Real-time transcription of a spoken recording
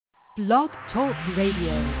Blog Talk Radio.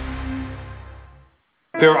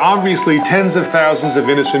 There are obviously tens of thousands of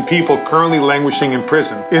innocent people currently languishing in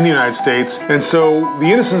prison in the United States, and so the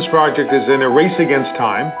Innocence Project is in a race against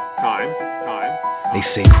time. They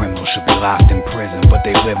say criminals should be locked in prison, but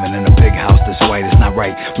they living in a big house that's white. It's not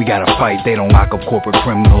right, we gotta fight. They don't lock up corporate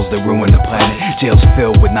criminals, they ruin the planet. Jails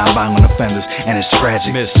filled with non-violent offenders, and it's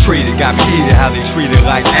tragic. Mistreated, got me heated how they treated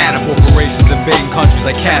like animals. Corporations invading countries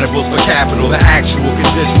like cannibals for capital. The actual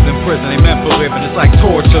conditions in prison they meant for living. It's like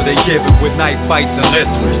torture they give it with knife fights and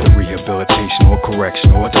listeners. The rehabilitation or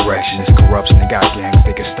correction or direction is corruption. They got gangs,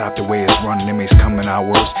 they can stop the way it's running. Inmates coming out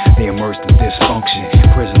worse, they immersed in dysfunction.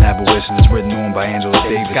 Prison abolition is written on by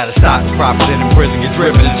Davis. Gotta stop the profit in prison, get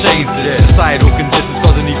driven and change it. Societal conditions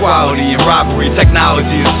cause inequality and robbery.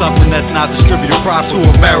 Technology is something that's not distributed properly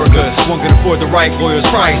to America. One can afford the right lawyer's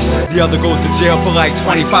price, the other goes to jail for like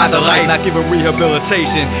 25 to life. Not given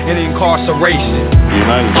rehabilitation and incarceration. The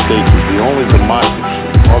United States is the only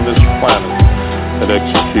democracy on this planet that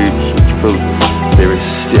executes its prisoners. There is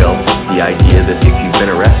still the idea that if you've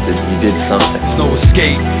been arrested, you did something. There's no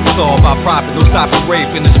escape, it's all about profit, no stopping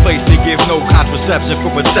rape. In this place they give no contraception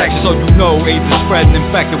for protection. So you know AIDS is spreading,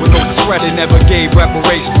 infected with no discretion. They never gave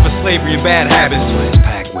reparations for slavery and bad habits. It's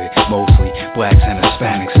packed with mostly blacks and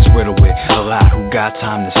Hispanics. It's riddled with a lot who got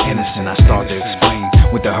time that's innocent. I start to explain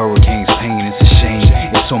with the hurricane's pain. It's a shame,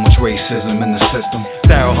 there's so much racism in the system.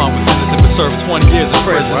 Darryl Hunt was innocent but served 20 years in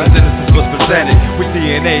prison. His innocence was presented with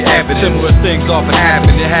DNA evidence. Similar things often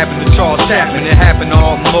happen. It happened to Charles Chapman, it happened to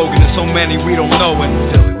Alton Logan, and so many we don't know.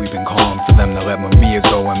 And silly, we've been calling for them to let Mamiya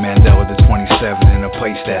go and Mandela the 27th in a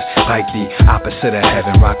place that's like the opposite of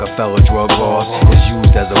heaven. Rockefeller drug laws is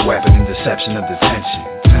used as a weapon in deception of detention.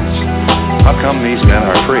 How come these men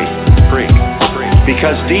are free?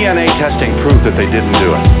 Because DNA testing proved that they didn't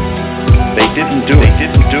do it. They didn't do it.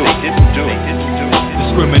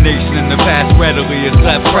 Discrimination in the past readily is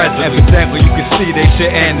left present. Evidently you can see they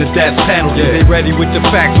should end the death penalty. They ready with the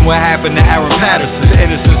facts and what happened to Aaron Patterson. The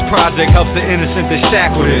Innocence Project helps the innocent that's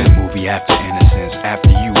shackled in. Movie after Innocence,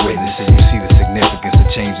 after you witness it, you see the significance of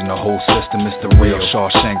changing the whole system. It's the real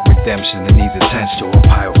Shawshank Redemption that needs attention.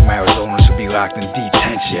 Ohio from Arizona should be locked in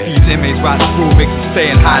detention. These inmates rot the food, make them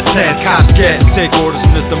stay in high tent. Cops get take orders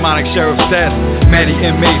from this demonic sheriff's desk. Many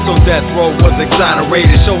inmates on death row was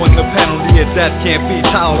exonerated, showing the penalty of death can't be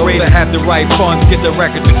tolerated. To have the right funds, get the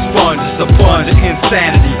records expunged. It's a plunge of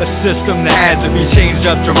insanity, a system that had to be changed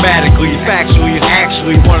up dramatically. Factually, it's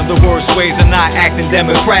actually one of the worst ways of not acting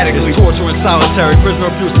democratically. Torture and solitary,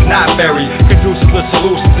 prisoner abuse is not very conducive to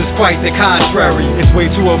solutions, it's quite the contrary. It's way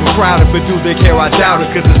too overcrowded, but do they care? I doubt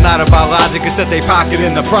it, cause it's not about logic, it's that they pocket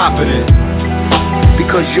in the profit.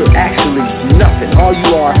 Because you're actually nothing. All you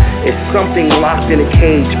are is something locked in a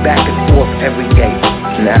cage back and forth every day.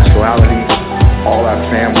 In actuality, all our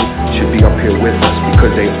family should be up here with us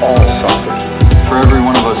because they all suffer. For every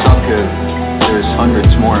one of us up here, there's hundreds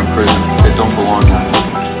more in prison that don't belong here.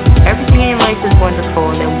 Everything in life is wonderful,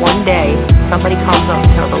 and then one day, somebody comes up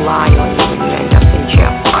and tells a lie on you and you end up in jail.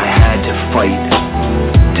 I had to fight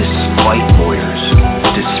despite lawyers,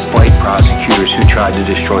 despite prosecutors who tried to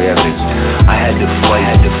destroy evidence. I had to fight.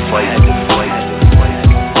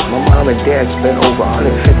 My mom and dad spent over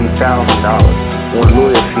 $150,000 on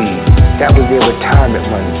lawyer fees. That was their retirement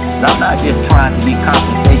money. I'm not just trying to get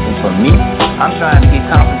compensation for me. I'm trying to get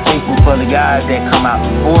compensation for the guys that come out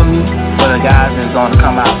before me, for the guys that's going to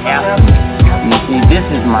come out after me. You see, this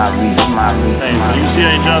is my reason. Hey, when you see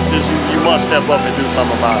injustice, you must step up and do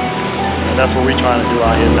something about it. And that's what we're trying to do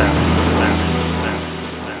out here now.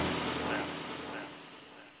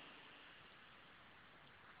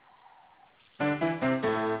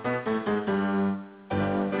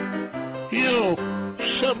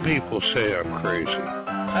 Some people say I'm crazy.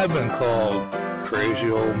 I've been called crazy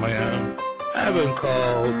old man. I've been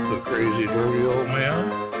called the crazy dirty old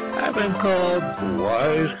man. I've been called the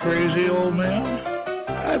wise crazy old man.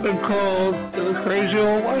 I've been called the crazy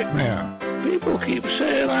old white man. People keep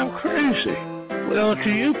saying I'm crazy. Well, to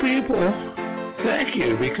you people, thank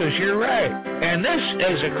you, because you're right. And this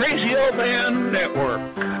is a Crazy Old Man Network.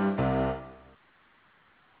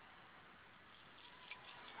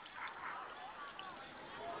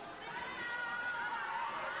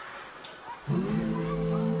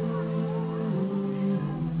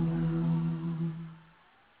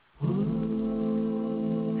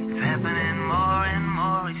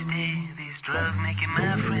 Drugs making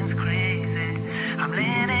my friends crazy. I'm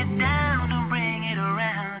laying it down, don't bring it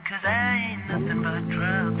around, cause I ain't nothing but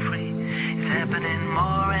drug free. It's happening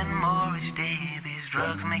more and more each day. These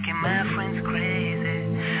drugs making my friends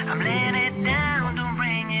crazy. I'm laying it down, don't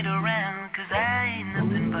bring it around, cause I ain't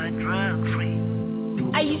nothing but drug free.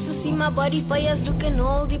 I used used to see my buddy Fires looking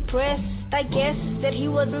all depressed. I guess that he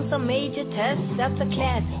was in some major tests after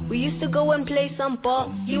class. We used to go and play some ball.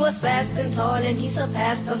 He was fast and tall and he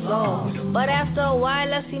surpassed us all. But after a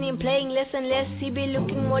while I seen him playing less and less. He be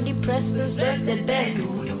looking more depressed and stressed at best.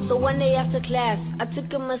 So one day after class, I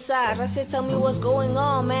took him aside. I said, tell me what's going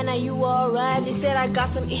on, man, are you alright? He said, I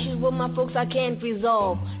got some issues with my folks I can't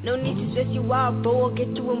resolve. No need to stress you out, bro, or get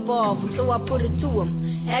you involved. So I put it to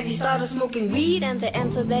him, have you started smoking weed? And the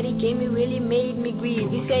answer that he gave me really made me grieve.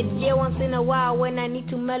 He said, yeah, once in a while when I need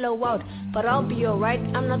to mellow out. But I'll be alright,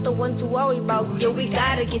 I'm not the one to worry about. Yo, we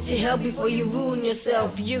gotta get you help before you ruin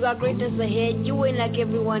yourself. You got greatness ahead, you ain't like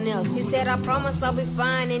everyone else. He said, I promise I'll be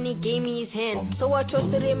fine, and he gave me his hand. So I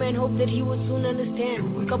trusted him and hoped that he would soon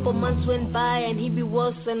understand. A couple months went by and he'd be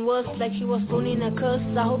worse and worse, like he was phoning a curse.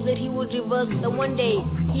 I hope that he would reverse. Then one day,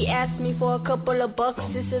 he asked me for a couple of bucks.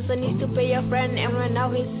 He says I need to pay a friend, and right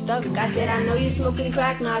now he's stuck. I said, I know you're smoking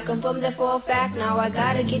crack now, I confirmed that for a fact now. I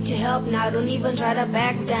gotta get your help now, don't even try to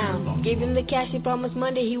back down. Gave him the cash, he promised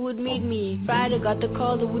Monday he would meet me. Friday got the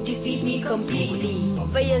call that would defeat me completely.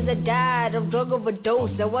 4 years I died of drug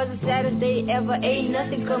overdose. That was the saddest day ever, ain't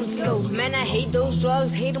nothing comes close. Man, I hate those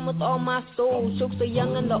drugs, hate them with all my soul. Chokes the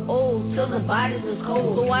young and the old, till the bodies is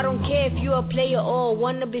cold. So I don't care if you a player or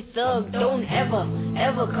wanna be thug. Don't ever,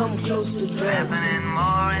 ever come close to drugs. It's happening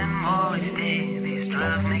more and more each day. These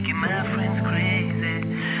drugs making my friends crazy.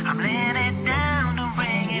 I'm laying it down, don't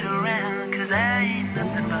bring it around, cause I ain't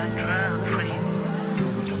nothing but drug free.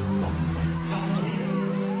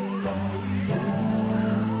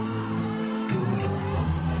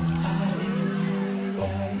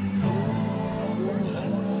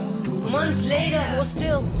 Months later, was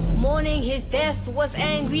still mourning his death. Was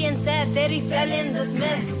angry and sad that he fell in this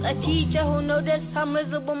mess. A teacher who noticed how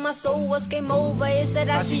miserable my soul was came over. He said,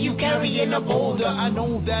 I see you carrying a boulder. I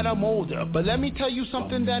know that I'm older, but let me tell you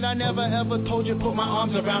something that I never ever told you. Put my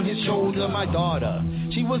arms around his shoulder. My daughter,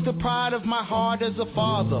 she was the pride of my heart as a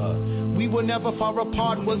father. We were never far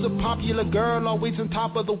apart. Was a popular girl, always on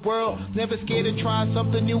top of the world. Never scared to try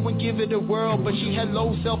something new and give it a whirl. But she had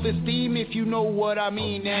low self-esteem, if you know what I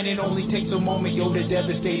mean. And it only takes a moment, yo, to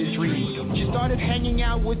devastate a dream. She started hanging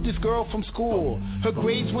out with this girl from school. Her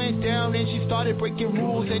grades went down and she started breaking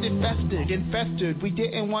rules. And it festered and festered. We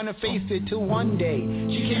didn't want to face it till one day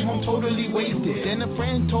she came home totally wasted. Then a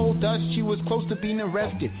friend told us she was close to being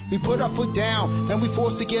arrested. We put our foot down and we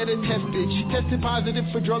forced to get her tested. She tested positive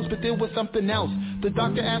for drugs, but there was something else. The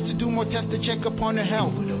doctor asked to do more tests to check upon her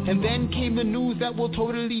health. And then came the news that will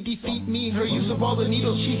totally defeat me. Her use of all the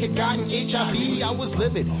needles, she had gotten HIV. I was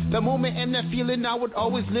livid. The moment and that feeling, I would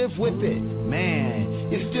always live with it. Man,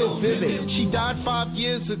 it's still vivid. She died 5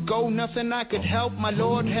 years ago, nothing I could help. My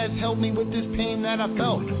Lord has helped me with this pain that I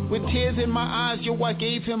felt. With tears in my eyes, yo, I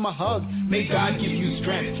gave him a hug. May God give you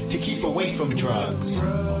strength to keep away from drugs.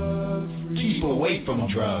 Keep away from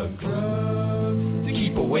drugs.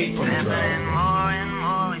 Keep away from drugs. Happening more and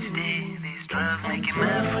more each day. These drugs making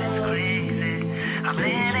my friends crazy. I'm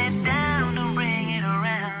laying it down, don't bring it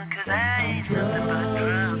around, cause I ain't nothing but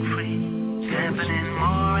drug free. It's happening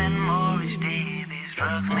more and more each day. These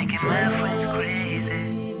drugs making my friends crazy.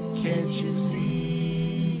 Can't you see?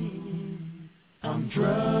 I'm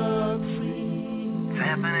drug free. It's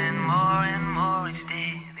happening more and more each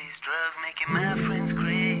day. These drugs making my friends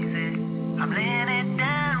crazy. I'm laying it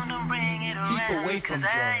down, don't bring it around, cause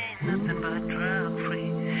I ain't nothing but drug free.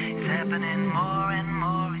 It's happening more and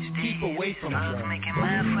more each day. Keep away from drugs making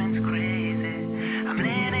my friends crazy. I'm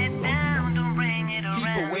laying it down, don't bring it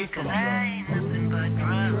around, cause I ain't nothing but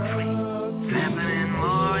drug free. It's happening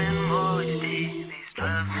more and more each day. These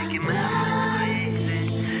drugs making my friends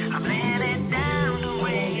crazy. I'm laying it down, don't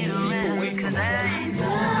bring it around, cause I ain't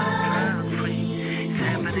nothing but drug free. It's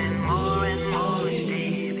happening more and more each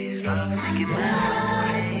day. Drugs making my friends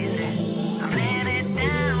crazy. I'm laying it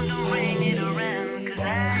down, don't bring it around, cause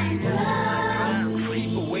I ain't nothing but drug free.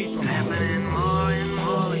 Keep away from it's happening more and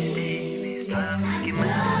more each day. These drugs making my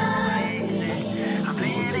friends crazy. I'm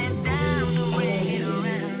laying it down, don't bring it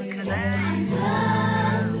around, cause I ain't nothing but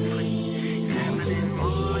drug free. It's happening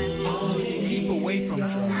more and more each day. Keep away from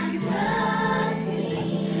drugs.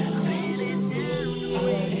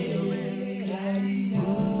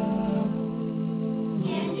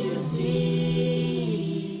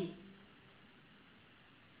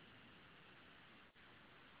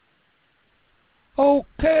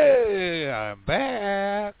 Okay, I'm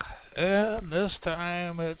back, and this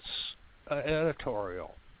time it's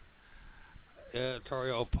editorial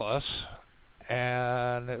plus,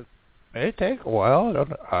 and it may take a while.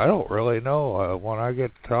 I don't really know. When I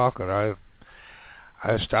get to talking, I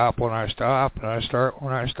stop when I stop, and I start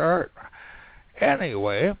when I start,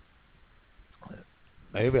 Anyway,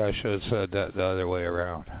 maybe I should have said that the other way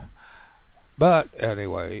around. But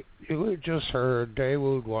anyway, you just heard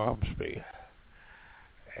Dawud Whamsby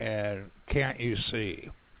and Can't-U-See.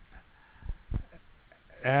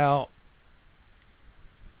 Now,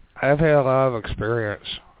 I've had a lot of experience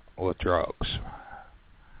with drugs.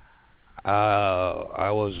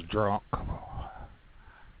 I was drunk,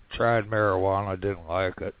 tried marijuana, didn't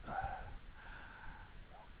like it.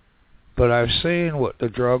 But I've seen what the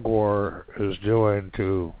drug war is doing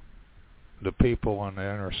to the people in the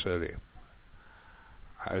inner city.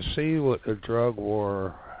 I see what the drug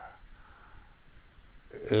war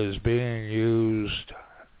is being used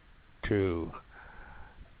to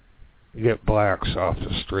get blacks off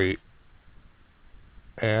the street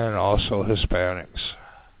and also Hispanics.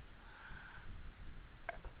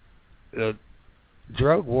 The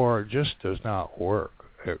drug war just does not work.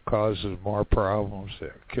 It causes more problems.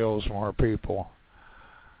 It kills more people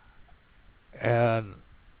and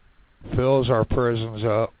fills our prisons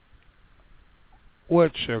up,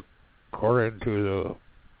 which, according to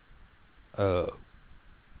the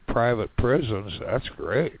private prisons, that's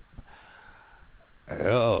great.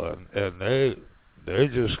 Hell, and they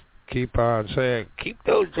just keep on saying, keep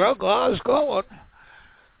those drug laws going,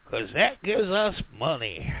 because that gives us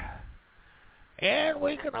money. And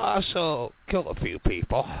we can also kill a few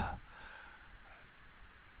people.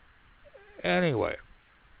 Anyway,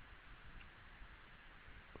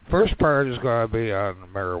 first part is going to be on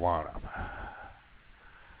marijuana.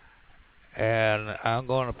 And I'm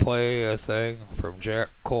going to play a thing from Jack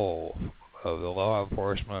Cole of the Law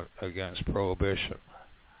Enforcement Against Prohibition.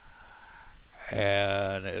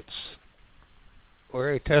 And it's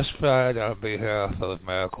where he testified on behalf of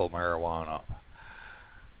medical marijuana.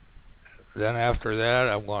 Then after that,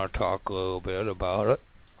 I'm going to talk a little bit about it.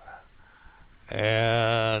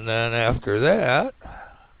 And then after that,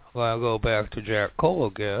 I'm going to go back to Jack Cole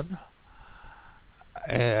again.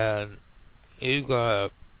 And he's going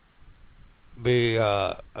to be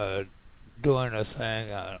doing a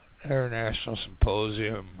thing on International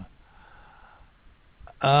Symposium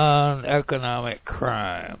on economic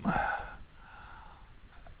crime.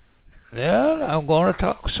 Then I'm going to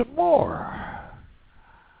talk some more.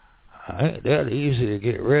 Ain't that easy to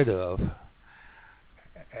get rid of. And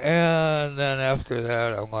then after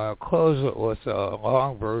that, I'm going to close it with a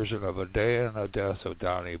long version of A Day in the Death of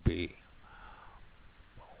Donnie B,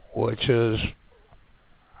 which is,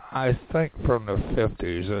 I think, from the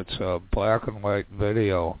 50s. It's a black and white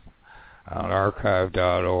video on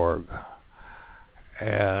archive.org.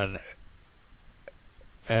 And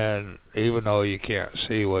even though you can't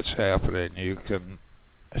see what's happening, you can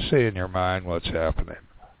see in your mind what's happening.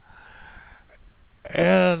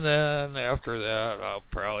 And then after that, I'll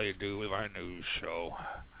probably do my news show.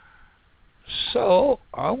 So,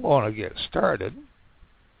 I'm going to get started.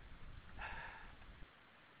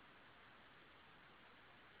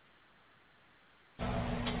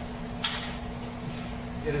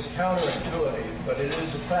 It is counterintuitive, but it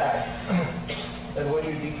is a fact that when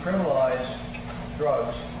you decriminalize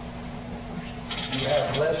drugs, you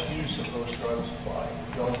have less use of those drugs applied.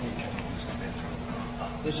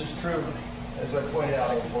 This is true, as I pointed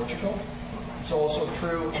out, in Portugal. It's also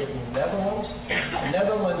true in the Netherlands. The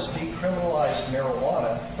Netherlands decriminalized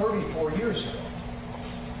marijuana 34 years ago.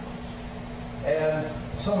 And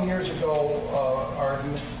some years ago, our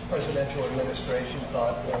presidential administration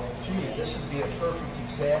thought, well, gee, this would be a perfect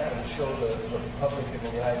example to show the public in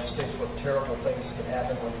the United States what terrible things can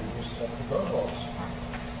happen when you use the drug laws.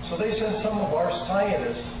 So they sent some of our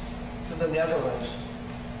scientists to the Netherlands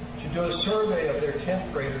to do a survey of their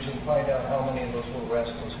 10th graders and find out how many of those little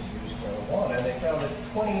rascals had used marijuana. And they found that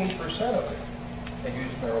 28% of them had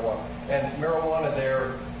used marijuana. And marijuana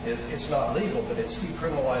there, it's not legal, but it's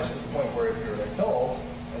decriminalized to the point where if you're an adult,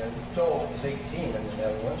 and an adult is 18 in the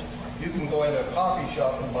Netherlands, you can go into a coffee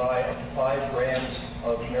shop and buy 5 grams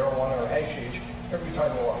of marijuana or hashish every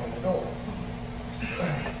time you walk in the door.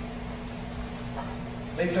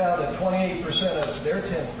 They found that 28% of their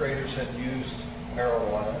 10th graders had used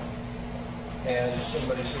marijuana. And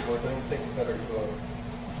somebody said, well, don't you think we better do a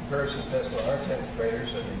comparison test on our 10th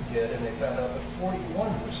graders? And they did, and they found out that 41%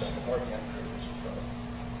 of our 10th graders had done it.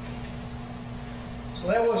 So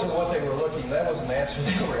that wasn't what they were looking, that wasn't the answer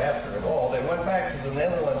they were after at all. They went back to the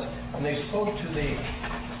Netherlands and they spoke to the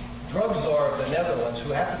drug czar of the Netherlands, who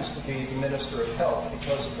happens to be the Minister of Health,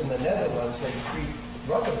 because in the Netherlands they treat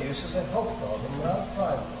drug abuse as a health problem, not a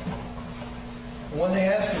crime. And when they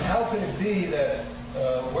asked him, how could it be that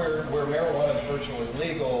where marijuana is virtually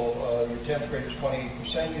legal, your 10th graders,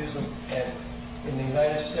 28% use them, and in the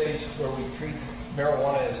United States, where we treat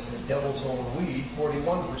marijuana is the devil's own weed.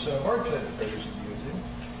 41% of our taxpayers are using.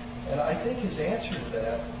 And I think his answer to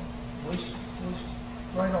that was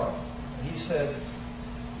right on. He said,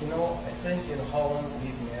 you know, I think in Holland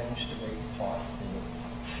we've managed to make pot cool.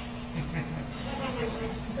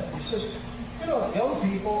 He says, you know, young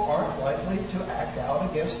people aren't likely to act out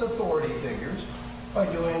against authority figures by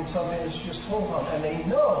doing something that's just ho-hum. And they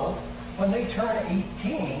know when they turn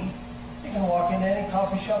 18, they can walk into any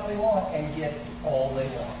coffee shop they want and get all they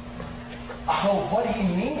want. So what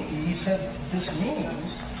he said this means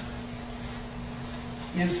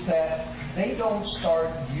is that they don't start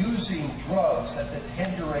using drugs at the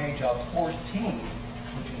tender age of 14,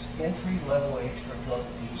 which is entry-level age for drug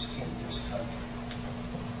use in this country.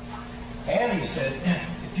 And he said,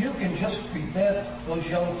 if you can just prevent those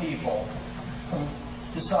young people from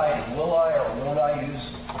deciding, will I or won't I use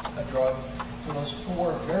a drug for those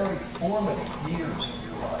 4 very formative years of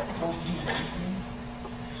your life, 14 to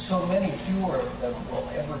 18, so many fewer of them will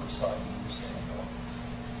ever decide to use that drug.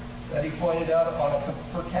 That he pointed out on a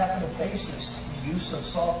per capita basis, the use of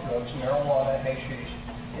soft drugs, marijuana, hashish,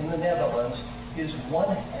 in the Netherlands is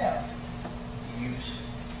 1/2 the use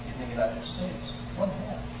in the United States. 1/2.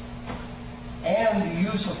 And the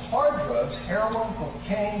use of hard drugs, heroin,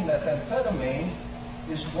 cocaine, methamphetamine,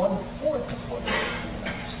 is 1/4 of what it is in the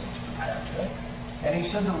United States per capita. And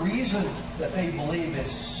he said the reason that they believe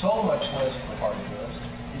it's so much less for hard drugs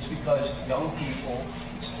is because young people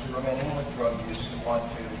experimenting with drug use who want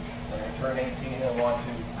to, when they turn 18 and want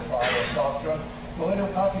to buy a soft drug, go into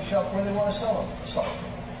a coffee shop where they want to sell them a soft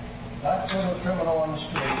drug. Not go to a criminal on the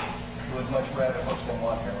street who would much rather hook them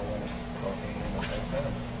on heroin, cocaine, and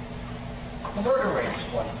methamphetamine. The murder rate is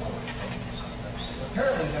 1/4.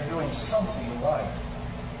 Apparently they're doing something right.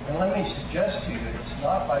 And let me suggest to you, it's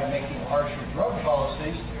not by making harsher drug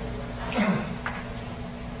policies.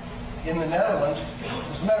 In the Netherlands,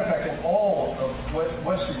 as a matter of fact, in all of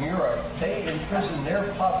Western Europe, they imprison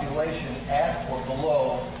their population at or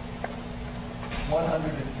below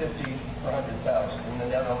 150 per 100,000. In the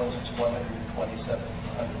Netherlands, it's 127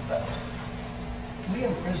 per 100,000. We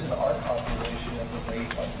imprison our population at the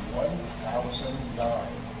rate of 1,009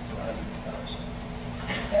 per 100,000.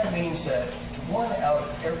 That means that 1 out of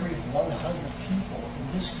every 100 people in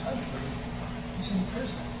this country is in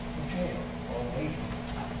prison, in jail, or waiting.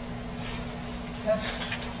 That's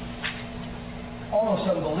almost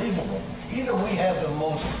unbelievable. Either we have the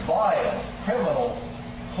most vile, criminal,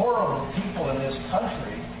 horrible people in this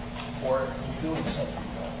country, or we're doing something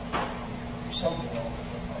wrong. Something wrong with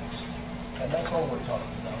our lives. And that's all we're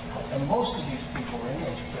talking about. And most of these people are in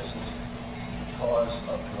those prisons because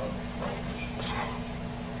of drug prohibition.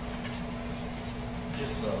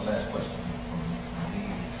 Just last question from me.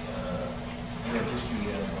 Your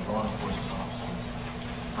history as a law enforcement officer,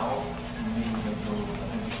 how many of those, I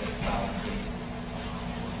think you said 1,000 cases,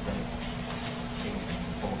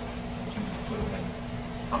 both that you put away,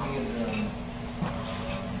 how many of them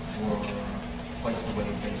were placed away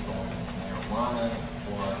based on marijuana,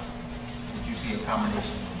 or did you see a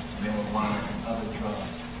combination of marijuana and other drugs?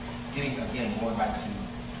 Again, going back to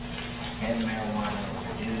can marijuana,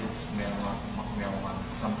 or is marijuana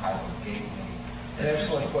some type of gateway? An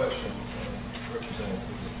excellent question,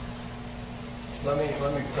 Representative. Let me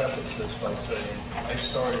preface this by saying I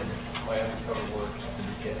started my undercover work at the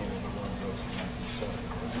beginning of the war on drugs in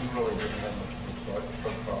 1970. We really didn't have much of a drug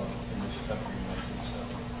problem in this country in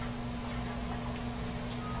 1970.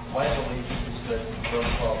 My belief is that the drug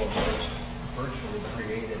problem was virtually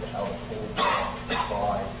created out of whole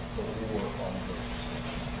by the war on drugs.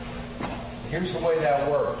 Here's the way that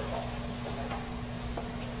worked.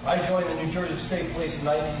 I joined the New Jersey State Police in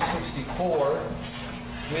 1964.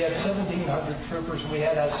 We had 1,700 troopers. We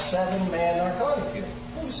had a 7-man narcotic unit.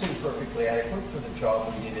 It seemed perfectly adequate for the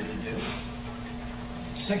job we needed to do.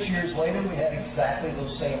 6 years later, we had exactly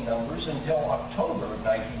those same numbers until October of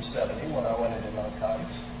 1970 when I went into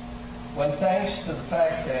narcotics. When thanks to the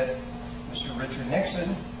fact that Mr. Richard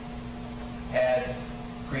Nixon had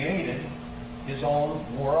created his own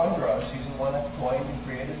war on drugs, he's the one that coined and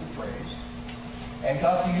created the phrase, and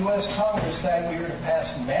got the U.S. Congress that year to pass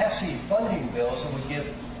massive funding bills that would give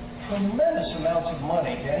tremendous amounts of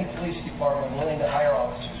money to any police department willing to hire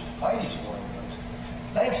officers to fight these war on drugs.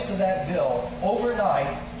 Thanks to that bill,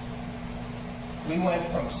 overnight, we went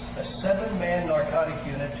from a 7-man narcotic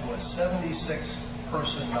unit to a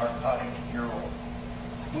 76-person narcotic bureau.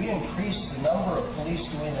 We increased the number of police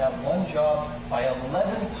doing that one job by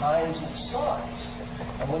 11 times its size.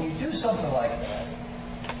 And when you do something like that,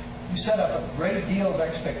 We set up a great deal of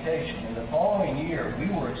expectation. In the following year, we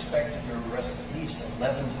were expected to arrest at least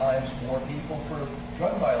 11 times more people for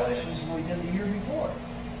drug violations than we did the year before.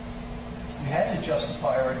 We had to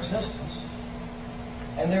justify our existence.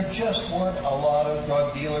 And there just weren't a lot of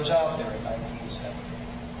drug dealers out there in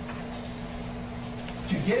 1970.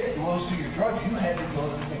 To get most of your drugs, you had to go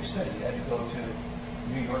to the big city. You had to go to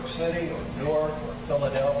New York City or Newark or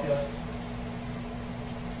Philadelphia.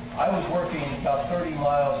 I was working about 30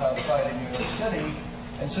 miles outside of New York City,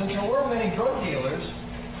 and since there weren't many drug dealers,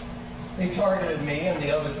 they targeted me and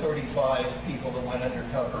the other 35 people that went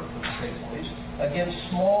undercover for the state police against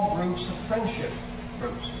small groups of friendship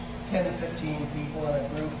groups, 10 to 15 people in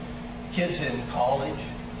a group, kids in college,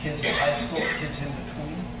 kids in high school, kids in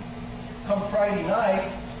between. Come Friday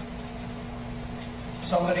night,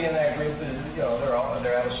 somebody in that group is, they're out of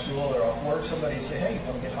school, they're off work, somebody say, hey, you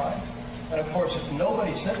want to get high? And of course, if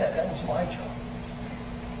nobody said that, that was my job.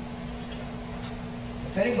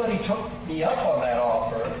 If anybody took me up on that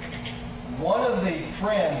offer, one of the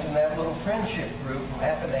friends in that little friendship group who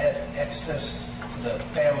happened to have access to the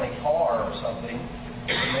family car or something,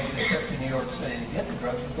 to make the trip to New York City to get the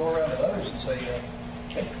drugs, would go around to others and say,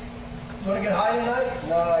 hey, you want to get high tonight?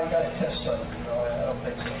 No, I got a test on you. No, I don't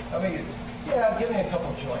think so. How about you? Yeah, give me a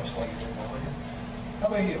couple joints while you're there, will you? How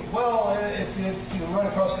about you? Well, if you run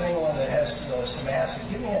across anyone that has some acid,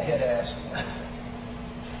 give me a hit of acid.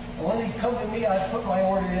 And when they come to me, I put my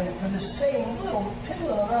order in for the same little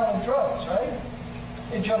piddling amount of drugs, right?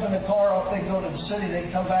 They jump in the car, off they go to the city, they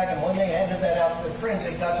come back, and when they handed that out to their friends,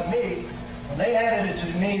 they got to me. When they handed it to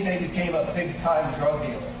me, they became a big-time drug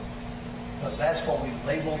dealer. Because that's what we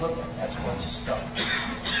labeled them, and that's what stuck.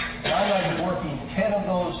 I might be working 10 of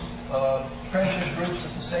those friendship groups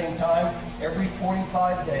at the same time. Every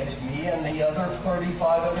 45 days, me and the other 35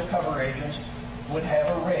 undercover agents would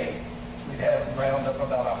have a raid. We'd have round up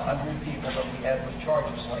about 100 people that we had with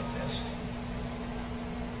charges like this.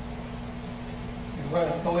 We'd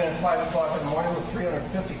go in at 5 o'clock in the morning with 350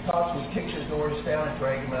 cops. We'd kick your doors down and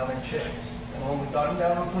drag them out in chains. And when we got them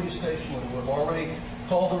down to the police station, we would have already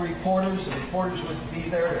called the reporters. The reporters would be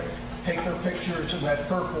there to take their pictures in that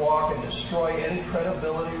perp walk and destroy any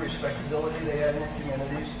credibility, respectability they had in their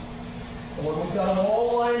communities. And when we got them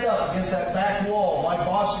all lined up against that back wall, my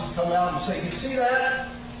boss would come out and say, you see that?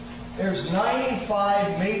 There's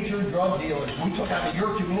 95 major drug dealers we took out of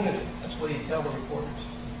your community. That's what he'd tell the reporters.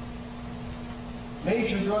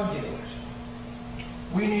 Major drug dealers.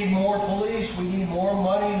 We need more police, we need more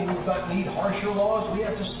money, we need harsher laws, we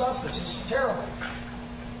have to stop this. This is terrible.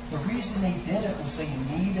 The reason they did it was they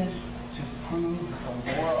needed to prove that the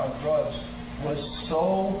war on drugs was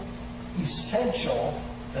so essential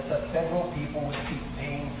that the federal people would keep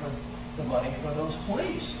paying for the money for those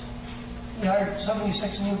police. We hired 76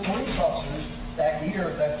 new police officers that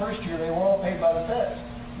year. That first year, they were all paid by the feds.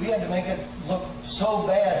 We had to make it look so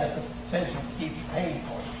bad that the feds would keep paying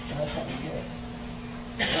for it, and that's what we did.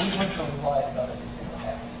 We virtually lied about everything that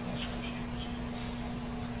happened in those first years.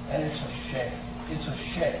 And it's a shame. It's a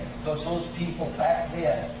shame, because those people back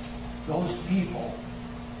then, those people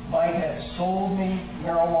might have sold me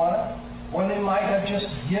marijuana, or they might have just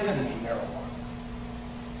given me marijuana.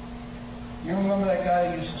 You remember that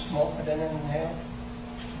guy who used to smoke but didn't inhale?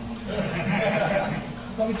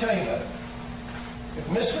 Let me tell you about it. If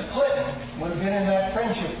Mr. Clinton would have been in that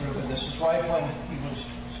friendship group, and this is right when he was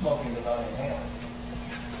smoking but not inhaling,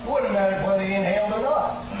 it wouldn't have mattered whether he inhaled or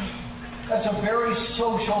not. That's a very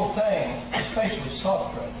social thing, especially with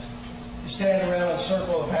soft drugs. You stand around in a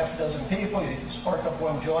circle of half a dozen people, you spark up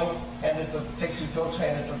one joint, take 2 tokes,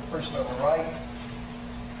 hand it to the person on the right.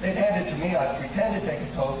 They'd hand it to me, I'd pretend to take a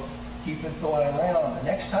toke, keep it going around. The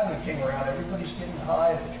next time it came around, everybody's getting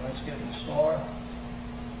high, the joint's getting smaller.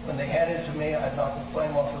 When they handed it to me, I'd knock the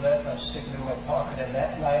flame off of that and I'd stick it in my pocket, and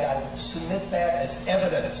that night I would submit that as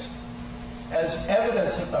evidence that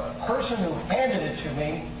the person who handed it to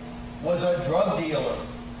me was a drug dealer,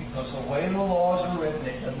 because the way the laws are written,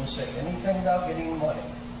 it doesn't say anything about getting money.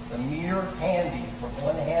 The mere handing from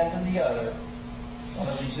one hand to the other one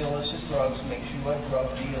of these illicit drugs makes you a drug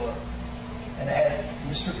dealer. And had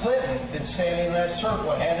Mr. Clinton been standing in that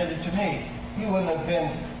circle and handed it to me, he wouldn't have been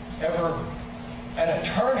ever an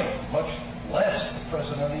attorney, much less the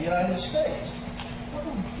President of the United States. What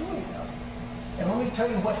are we doing now? And let me tell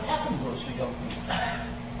you what happened to those young people.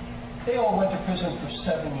 They all went to prison for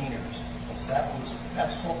 7 years.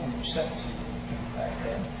 That's what we were sentencing them to back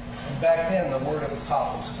then. And back then, the word of the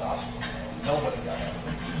cop was gospel. Nobody got out of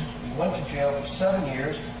it. We went to jail for 7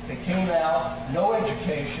 years. They came out, no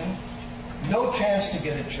education, no chance to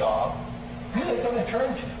get a job. Who are they going to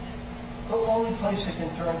turn to? The only place they can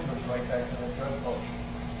turn to is right back to the drug culture.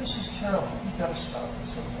 This is terrible. You've got to stop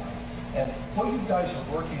this sometime. And what you guys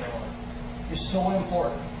are working on is so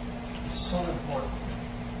important. It's so important.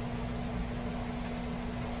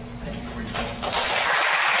 Thank you for your time.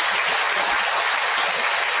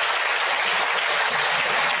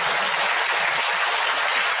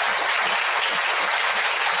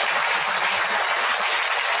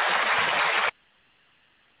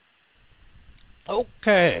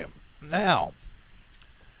 Okay, now,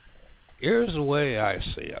 here's the way I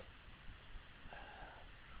see it.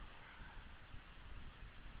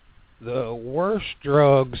 The worst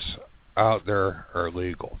drugs out there are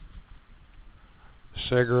legal.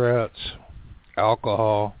 Cigarettes,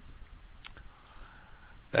 alcohol.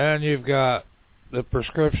 Then you've got the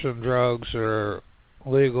prescription drugs that are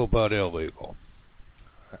legal but illegal.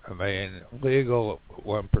 I mean, legal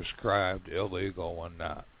when prescribed, illegal when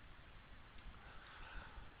not.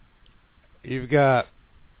 You've got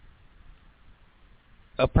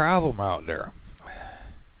a problem out there.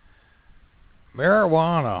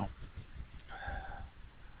 Marijuana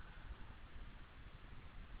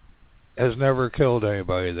has never killed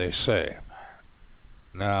anybody, they say.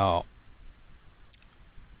 Now,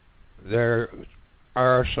 there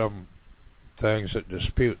are some things that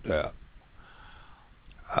dispute that.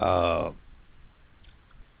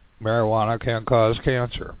 Marijuana can cause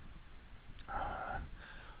cancer.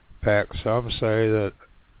 In fact, some say that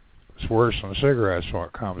it's worse than cigarettes when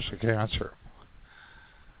it comes to cancer.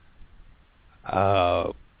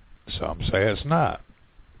 Some say it's not.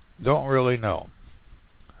 Don't really know.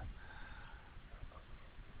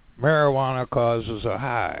 Marijuana causes a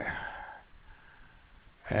high,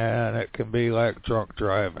 and it can be like drunk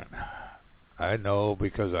driving. I know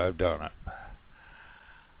because I've done it.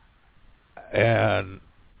 And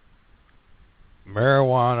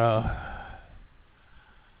marijuana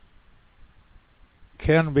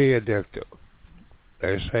can be addictive.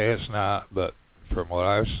 They say it's not, but from what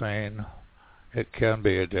I've seen, it can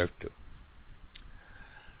be addictive.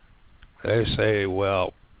 They say,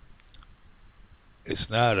 well, it's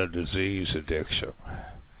not a disease addiction.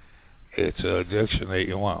 It's an addiction that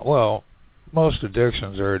you want. Well, most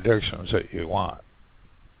addictions are addictions that you want.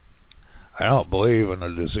 I don't believe in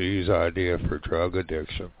a disease idea for drug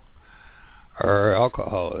addiction or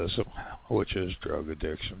alcoholism, which is drug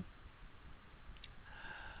addiction.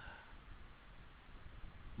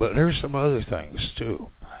 But there's some other things too.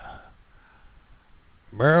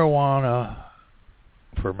 Marijuana,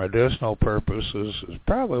 for medicinal purposes, is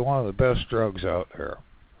probably one of the best drugs out there.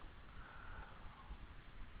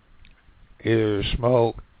 Either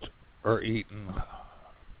smoked or eaten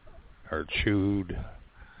or chewed.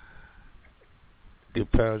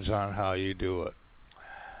 Depends on how you do it.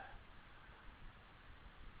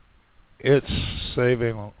 It's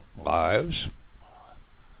saving lives,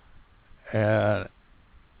 and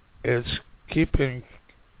it's keeping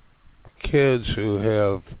kids who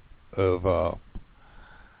have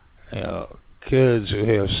kids who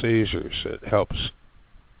have seizures. It helps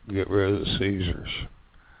get rid of the seizures.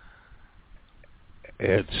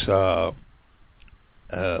 It's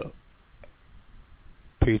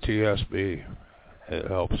PTSD. It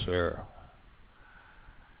helps there.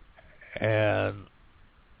 And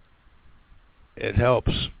it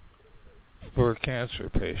helps for cancer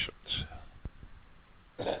patients.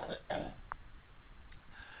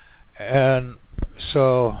 And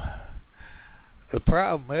so the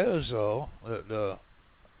problem is, though, that the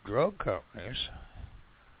drug companies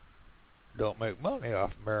don't make money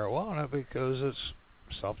off marijuana because it's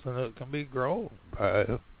something that can be grown by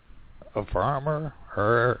a farmer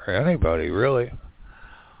or anybody, really.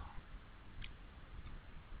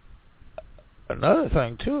 Another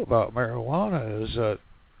thing, too, about marijuana is that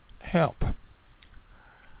hemp. The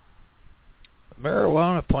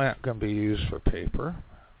marijuana plant can be used for paper,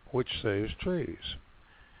 which saves trees.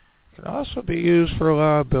 It can also be used for a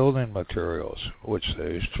lot of building materials, which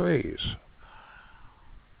saves trees.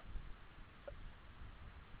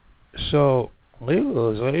 So,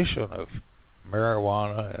 legalization of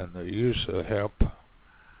marijuana and the use of hemp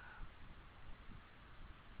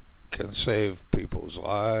can save people's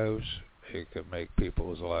lives. It can make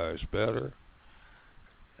people's lives better.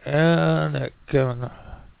 And it can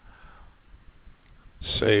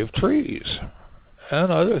save trees and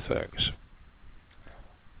other things.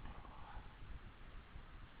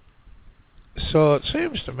 So it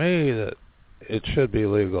seems to me that it should be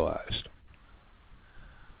legalized.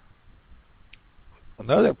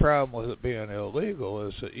 Another problem with it being illegal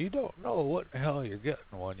is that you don't know what the hell you're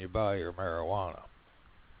getting when you buy your marijuana.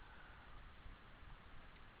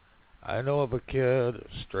 I know of a kid, a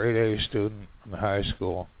straight A student in high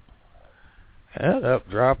school, ended up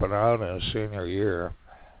dropping out in his senior year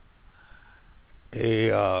he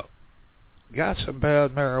got some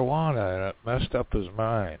bad marijuana and it messed up his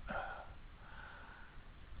mind.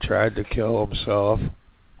 Tried to kill himself.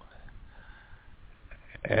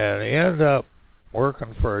 And he ended up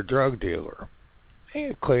working for a drug dealer. He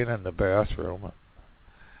was cleaning the bathroom.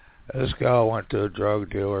 This guy went to a drug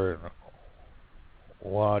dealer and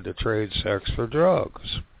wanted to trade sex for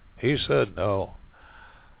drugs. He said no.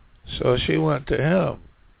 So she went to him,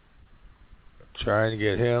 trying to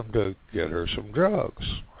get him to get her some drugs.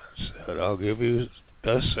 Said, I'll give you the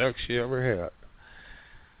best sex you ever had.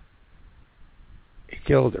 He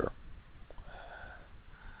killed her.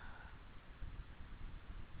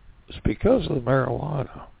 It's because of the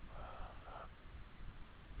marijuana.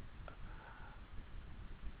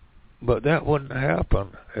 But that wouldn't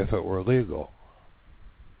happen if it were legal.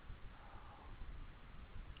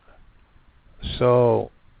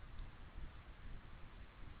 So,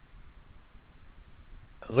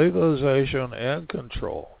 legalization and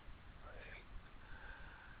control.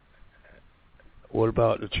 What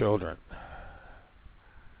about the children?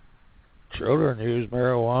 Children use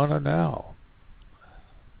marijuana now.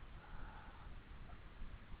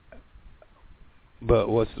 But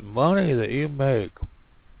with the money that you make,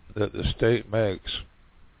 that the state makes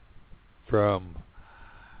from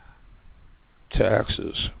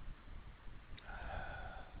taxes,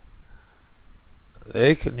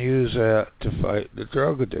 they can use that to fight the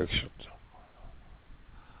drug addictions.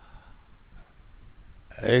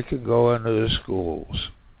 They can go into the schools.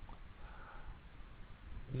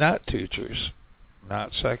 Not teachers,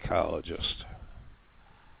 not psychologists,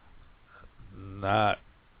 not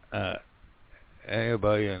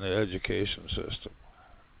anybody in the education system,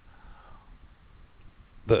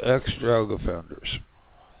 but ex-drug offenders,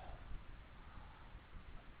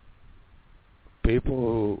 people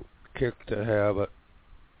who kicked the habit,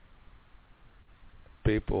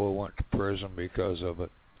 people who went to prison because of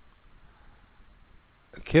it.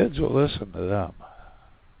 The kids will listen to them.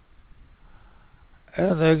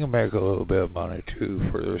 And they can make a little bit of money too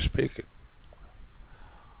for their speaking.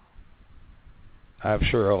 I'm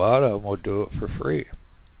sure a lot of them would do it for free.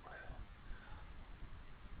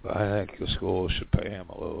 But I think the schools should pay them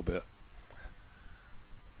a little bit.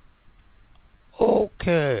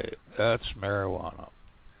 Okay, that's marijuana.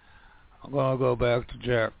 I'm going to go back to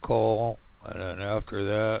Jack Cole, and then after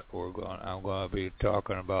that, I'm going to be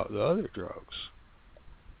talking about the other drugs.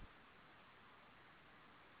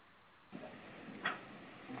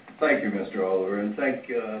 Thank you, Mr. Oliver, and thank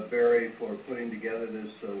Barry for putting together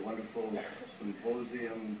this wonderful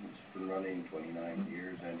symposium. It's been running 29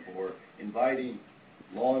 years, and for inviting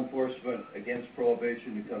law enforcement against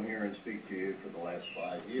prohibition to come here and speak to you for the last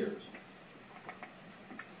 5 years.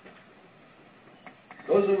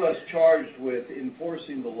 Those of us charged with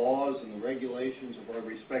enforcing the laws and the regulations of our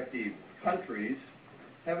respective countries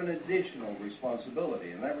have an additional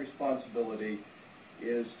responsibility, and that responsibility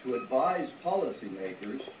is to advise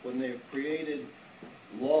policymakers when they've created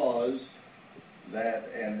laws that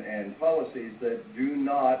and policies that do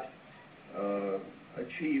not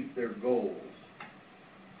achieve their goals.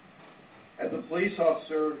 As a police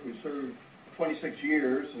officer who served 26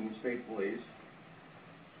 years in the state police,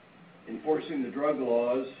 enforcing the drug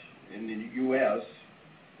laws in the U.S.,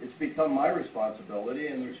 it's become my responsibility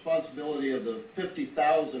and the responsibility of the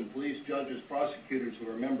 50,000 police judges, prosecutors who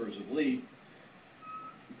are members of LEAP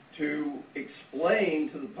to explain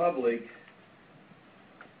to the public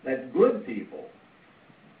that good people,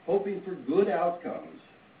 hoping for good outcomes,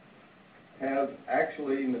 have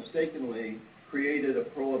actually mistakenly created a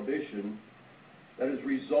prohibition that has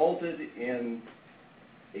resulted in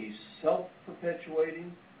a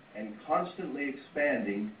self-perpetuating and constantly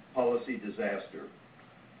expanding policy disaster.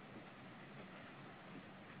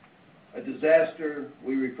 A disaster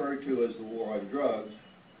we refer to as the war on drugs,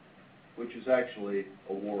 which is actually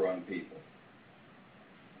a war on people.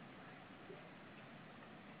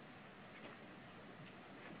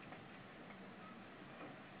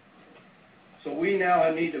 So we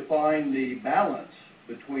now need to find the balance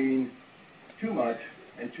between too much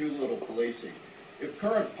and too little policing. If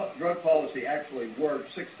current drug policy actually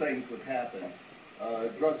worked, 6 things would happen.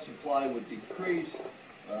 Drug supply would decrease,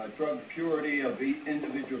 drug purity of each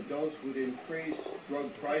individual dose would increase,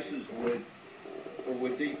 drug prices would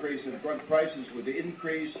decrease, and drug prices would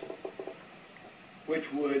increase, which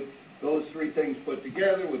would, those 3 things put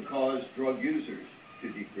together would cause drug users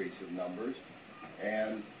to decrease in numbers.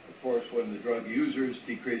 And of course, when the drug users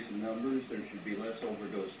decrease in numbers, there should be less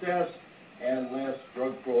overdose deaths and less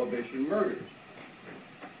drug prohibition murders.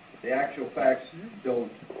 The actual facts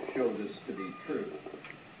don't show this to be true.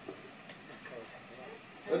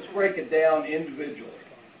 Let's break it down individually.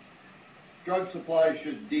 drug supply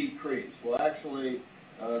should decrease. Well, actually,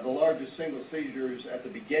 the largest single seizures at the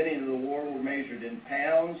beginning of the war were measured in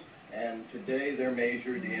pounds, and today they're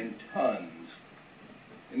measured in tons.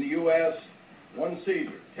 In the U.S., one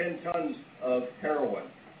seizure, 10 tons of heroin.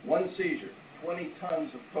 One seizure, 20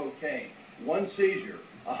 tons of cocaine. One seizure,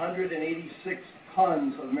 186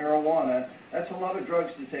 tons of marijuana. That's a lot of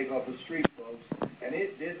drugs to take off the street, folks, and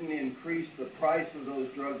it didn't increase the price of those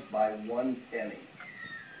drugs by 1 penny.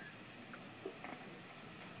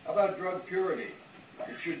 How about drug purity?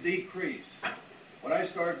 It should decrease. When I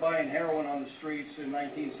started buying heroin on the streets in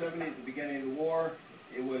 1970, at the beginning of the war,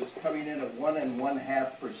 it was coming in at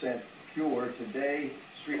 1.5% pure. Today,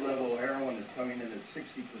 street-level heroin is coming in at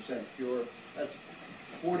 60% pure. That's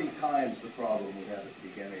 40 times the problem we had at the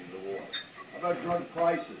beginning of the war. How about drug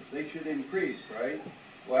prices? They should increase, right?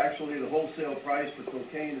 Well, actually, the wholesale price for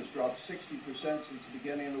cocaine has dropped 60% since the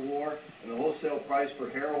beginning of the war, and the wholesale price for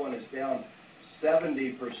heroin is down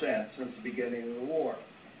 70% since the beginning of the war.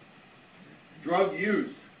 Drug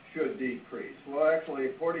use should decrease. Well, actually,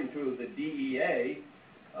 according to the DEA,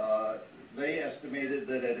 they estimated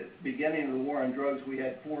that at the beginning of the war on drugs, we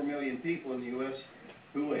had 4 million people in the U.S.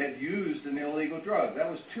 who had used an illegal drug. That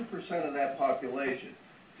was 2% of that population.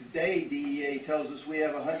 Today, DEA tells us we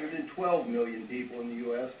have 112 million people in the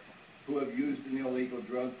U.S. who have used an illegal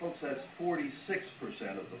drug. Folks, that's 46%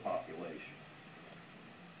 of the population.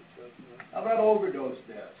 How about overdose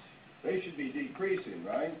deaths? They should be decreasing,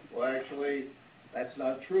 right? Well, actually, that's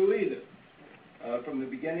not true either. From the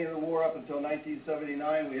beginning of the war up until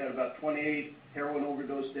 1979, we had about 28 heroin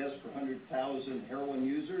overdose deaths per 100,000 heroin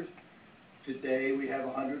users. Today, we have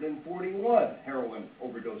 141 heroin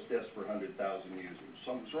overdose deaths per 100,000 users.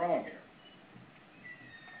 Something's wrong here.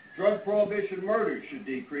 Drug prohibition murders should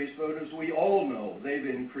decrease, but as we all know, they've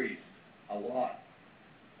increased a lot.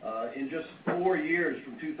 In just 4 years,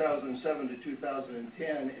 from 2007 to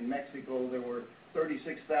 2010, in Mexico, there were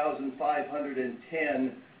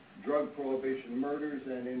 36,510 drug prohibition murders,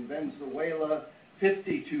 and in Venezuela,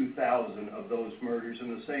 52,000 of those murders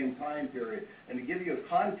in the same time period. And to give you a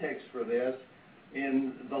context for this,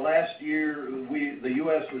 in the last year, the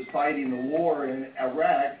U.S. was fighting the war in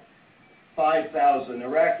Iraq. 5,000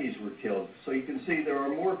 Iraqis were killed. So you can see there are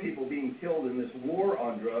more people being killed in this war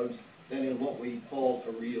on drugs than in what we call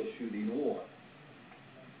a real shooting war.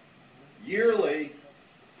 Yearly,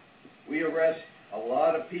 we arrest a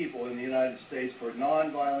lot of people in the United States for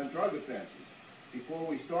nonviolent drug offenses. Before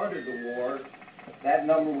we started the war, that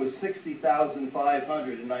number was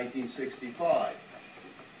 60,500 in 1965.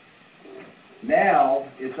 Now,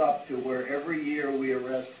 it's up to where every year we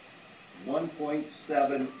arrest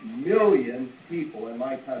 1.7 million people in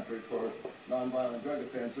my country for nonviolent drug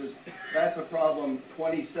offenses. That's a problem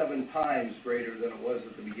 27 times greater than it was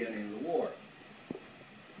at the beginning of the war.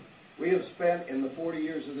 We have spent, in the 40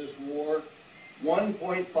 years of this war,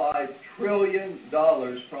 $1.5 trillion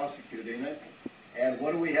prosecuting it. And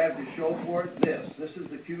what do we have to show for it? This is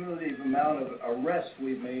the cumulative amount of arrests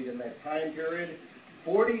we've made in that time period.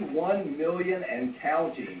 41 million and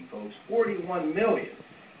counting, folks. 41 million.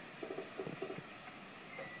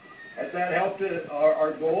 Has that helped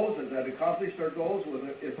our goals? Has that accomplished our goals?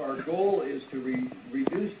 If our goal is to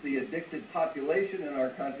reduce the addicted population in our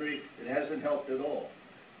country, it hasn't helped at all.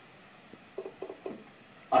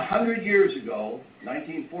 100 years ago,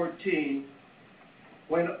 1914,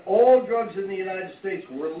 when all drugs in the United States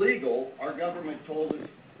were legal, our government told us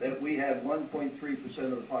that we had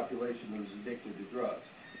 1.3% of the population that was addicted to drugs.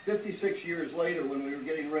 56 years later, when we were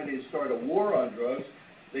getting ready to start a war on drugs,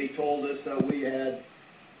 they told us that we had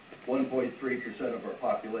 1.3% of our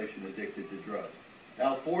population addicted to drugs.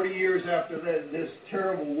 Now, 40 years after this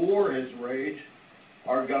terrible war has raged,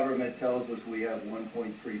 our government tells us we have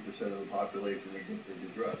 1.3% of the population addicted to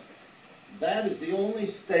drugs. That is the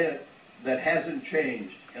only stat that hasn't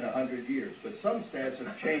changed in 100 years, but some stats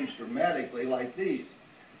have changed dramatically, like these.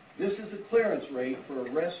 This is the clearance rate for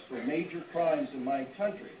arrests for major crimes in my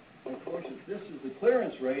country. And of course, if this is the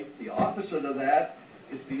clearance rate, the opposite of that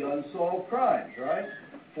is the unsolved crimes, right?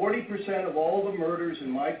 40% of all the murders in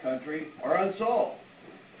my country are unsolved.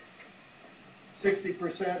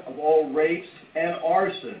 60% of all rapes and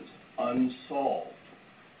arsons, unsolved.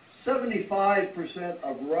 75%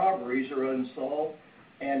 of robberies are unsolved,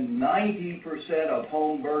 and 90% of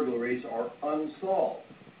home burglaries are unsolved.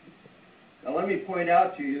 Now let me point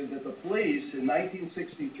out to you that the police in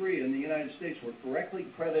 1963 in the United States were correctly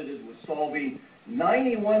credited with solving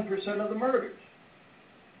 91% of the murders.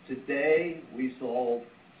 Today, we solve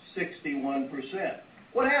 61%.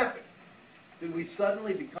 What happened? Did we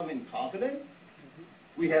suddenly become incompetent?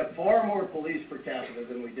 We have far more police per capita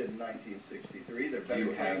than we did in 1963. They're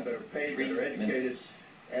better trained, better paid, better educated,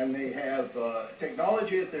 and they have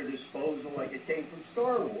technology at their disposal like it came from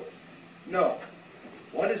Star Wars. No.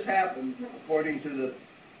 What has happened, according to the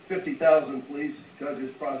 50,000 police,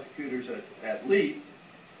 judges, prosecutors at LEAP,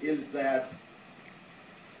 is that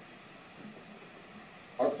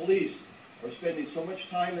our police are spending so much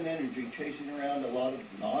time and energy chasing around a lot of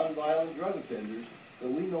nonviolent drug offenders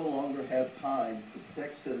that we no longer have time to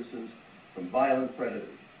protect citizens from violent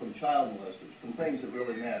predators, from child molesters, from things that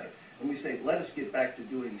really matter. And we say, let us get back to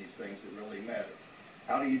doing these things that really matter.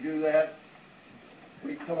 How do you do that?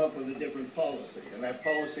 We come up with a different policy, and that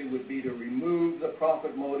policy would be to remove the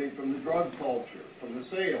profit motive from the drug culture, from the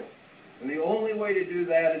sale. And the only way to do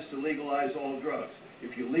that is to legalize all drugs.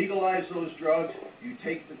 If you legalize those drugs, you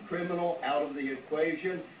take the criminal out of the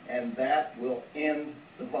equation, and that will end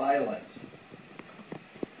the violence.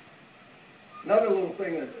 Another little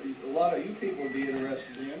thing that a lot of you people would be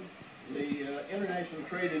interested in, the international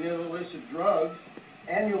trade in illicit drugs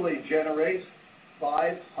annually generates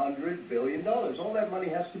 $500 billion. All that money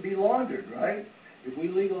has to be laundered, right? If we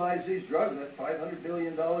legalize these drugs, that's $500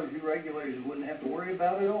 billion you regulators wouldn't have to worry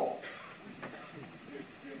about at all.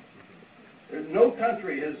 No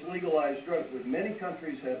country has legalized drugs, but many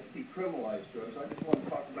countries have decriminalized drugs. I just want to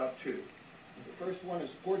talk about two. The first one is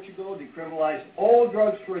Portugal, decriminalized all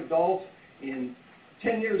drugs for adults in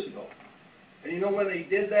 10 years ago. And you know when they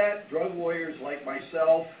did that, drug lawyers like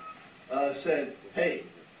myself said, hey,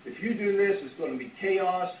 if you do this, it's going to be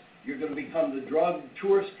chaos. You're going to become the drug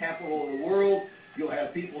tourist capital of the world. You'll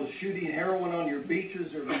have people shooting heroin on your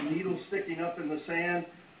beaches. There'll be needles sticking up in the sand.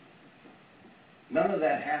 None of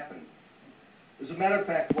that happened. As a matter of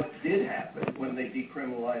fact, what did happen when they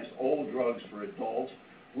decriminalized all drugs for adults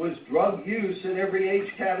was drug use in every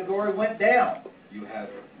age category went down. You have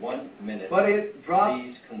 1 minute. But it dropped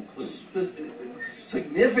Please conclude.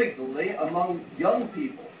 Significantly among young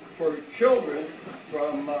people. For children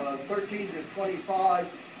from 13 to 25,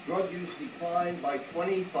 drug use declined by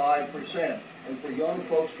 25%. And for young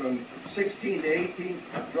folks from 16 to 18,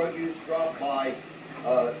 drug use dropped by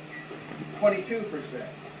 22%.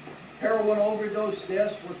 Heroin overdose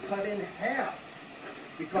deaths were cut in half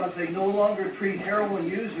because they no longer treat heroin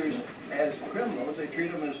users as criminals. They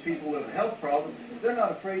treat them as people with health problems. They're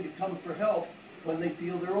not afraid to come for help when they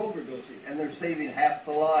feel they're overdosing, and they're saving half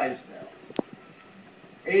the lives now.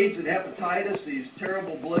 AIDS and hepatitis, these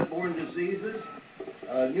terrible blood-borne diseases,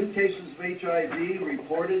 new cases of HIV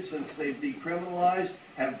reported since they've decriminalized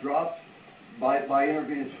have dropped by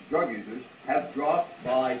intravenous drug users, have dropped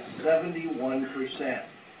by 71%.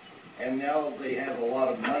 And now they have a lot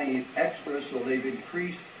of money extra, so they've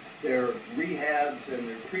increased their rehabs and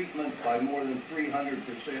their treatment by more than 300%,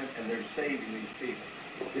 and they're saving these people.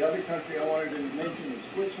 The other country I wanted to mention is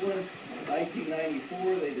Switzerland. In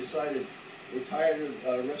 1994, they decided they're tired of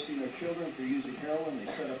arresting their children for using heroin. They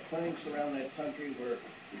set up clinics around that country where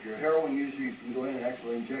if you're a heroin user, you can go in and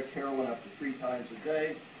actually inject heroin up to 3 times a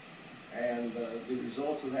day. And the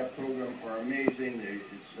results of that program are amazing.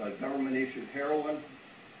 It's government-issued heroin.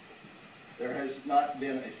 There has not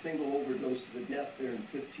been a single overdose to death there in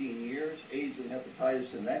 15 years. AIDS and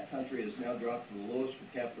hepatitis in that country has now dropped to the lowest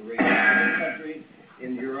per capita rate in any country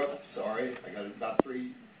in Europe. Sorry, I got about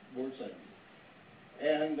 3 more sentences.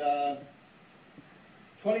 And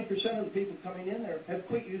 20% of the people coming in there have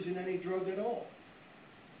quit using any drug at all.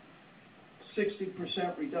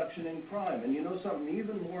 60% reduction in crime. And you know something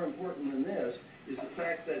even more important than this is the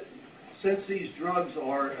fact that since these drugs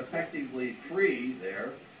are effectively free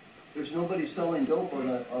there, there's nobody selling dope on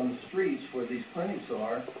the streets where these clinics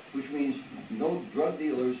are, which means no drug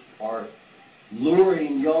dealers are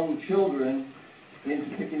luring young children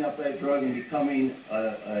into picking up that drug and becoming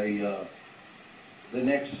the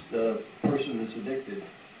next person that's addicted.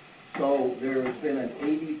 So there has been an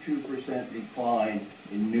 82% decline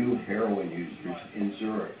in new heroin users in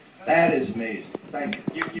Zurich. That is amazing. Thank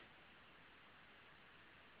you.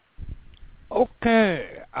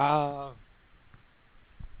 Okay.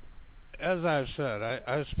 As I've said,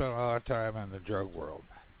 I spent a lot of time in the drug world.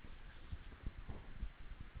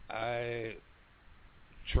 I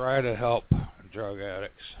try to help drug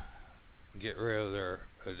addicts get rid of their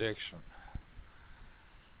addiction.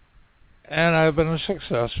 And I've been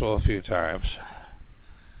successful a few times.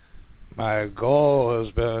 My goal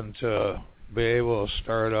has been to be able to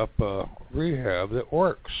start up a rehab that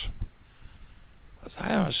works. But I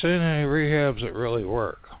haven't seen any rehabs that really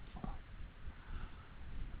work.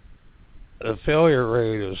 The failure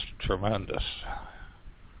rate is tremendous.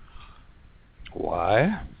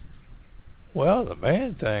 Why? Well, the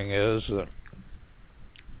main thing is that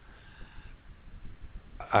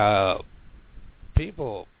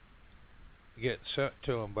people get sent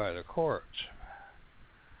to them by the courts,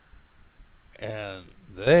 and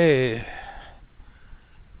they,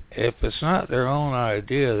 if it's not their own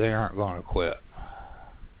idea, they aren't going to quit.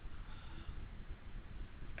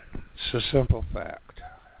 It's a simple fact.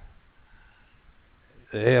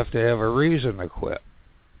 They have to have a reason to quit,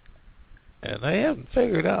 and they haven't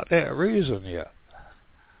figured out that reason yet.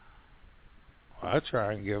 I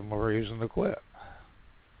try and give them a reason to quit.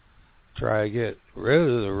 Try to get rid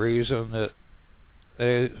of the reason that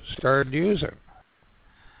they started using.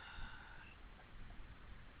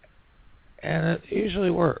 And it usually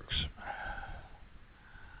works.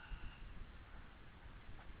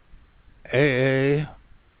 AA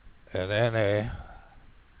and NA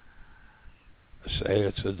say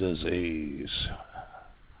it's a disease.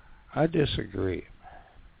 I disagree.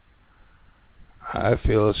 I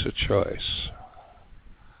feel it's a choice.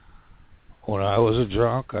 When I was a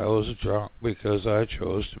drunk because I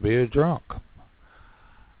chose to be a drunk.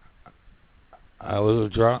 I was a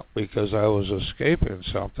drunk because I was escaping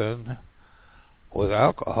something with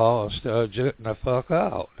alcohol instead of jetting the fuck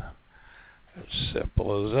out. As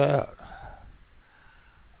simple as that.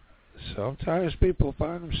 Sometimes people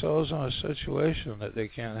find themselves in a situation that they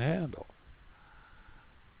can't handle.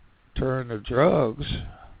 Turn to drugs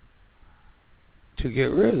to get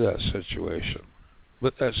rid of that situation.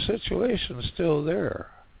 But that situation's still there.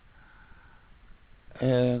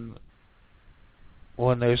 And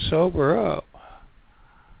when they sober up,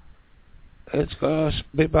 it's going to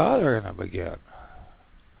be bothering them again.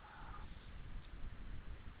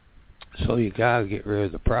 So you got to get rid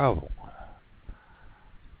of the problem.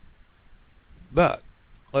 But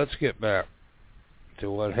let's get back to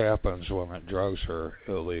what happens when the drugs are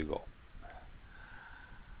illegal.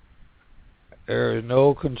 There is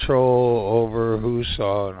no control over who's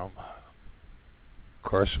selling them. Of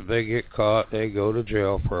course, if they get caught, they go to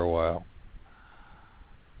jail for a while.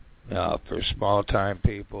 Now, if they're small-time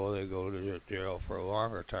people, they go to jail for a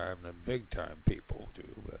longer time than big-time people do.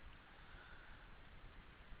 But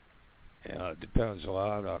it depends a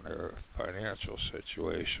lot on their financial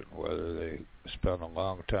situation, whether they spend a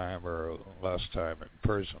long time or less time in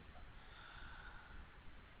prison.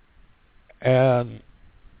 And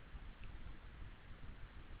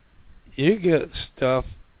you get stuff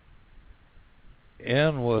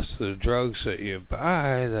in with the drugs that you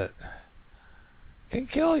buy that can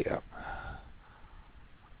kill you.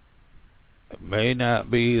 It may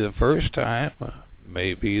not be the first time,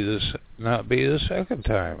 may not be the second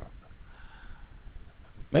time.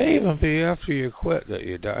 It may even be after you quit that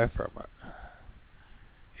you die from it.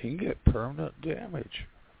 You can get permanent damage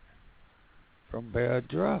from bad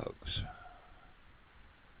drugs.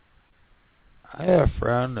 I had a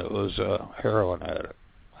friend that was a heroin addict.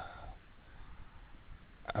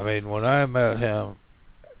 I mean, when I met him,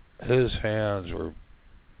 his hands were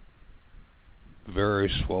very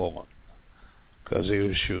swollen because he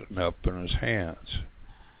was shooting up in his hands.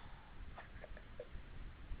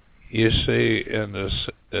 You see in this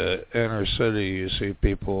inner city, you see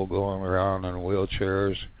people going around in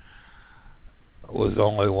wheelchairs with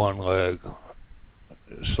only one leg,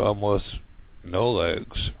 some with no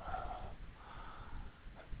legs.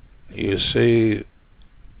 You see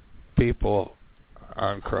people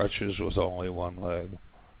on crutches with only one leg.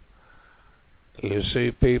 You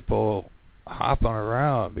see people hopping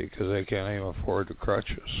around because they can't even afford the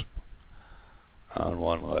crutches on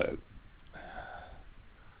one leg.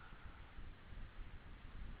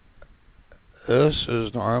 This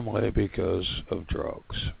is normally because of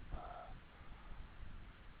drugs,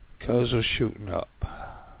 because of shooting up.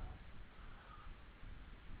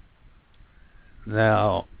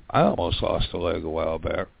 Now, I almost lost a leg a while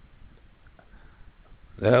back.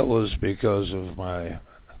 That was because of my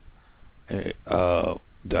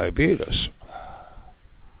diabetes.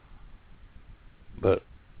 But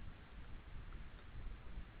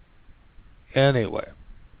anyway,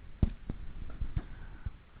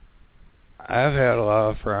 I've had a lot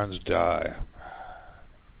of friends die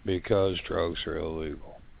because drugs are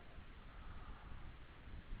illegal.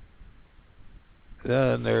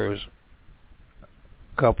 Then there's a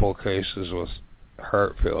couple cases with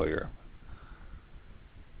heart failure.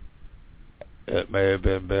 It may have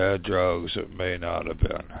been bad drugs, it may not have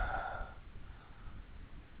been.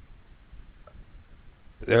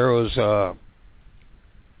 There was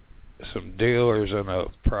some dealers in the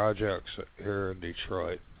projects here in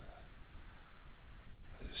Detroit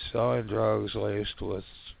selling drugs laced with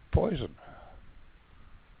poison,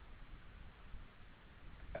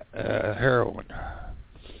 heroin. A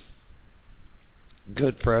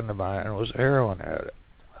good friend of mine was a heroin addict.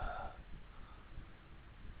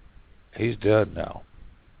 He's dead now.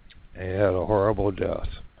 He had a horrible death.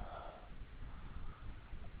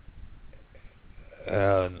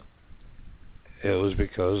 And it was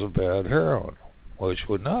because of bad heroin, which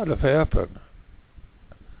would not have happened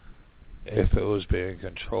if it was being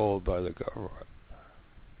controlled by the government.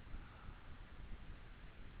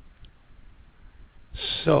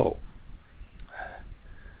 So,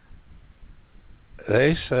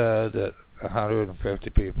 they said that 150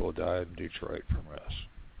 people died in Detroit from this.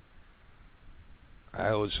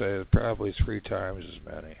 I would say probably 3 times as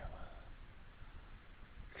many.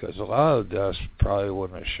 Because a lot of deaths probably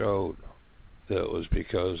wouldn't have showed that it was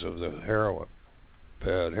because of the heroin,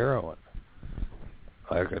 bad heroin.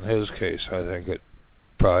 Like in his case, I think it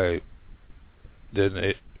probably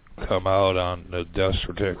didn't come out on the death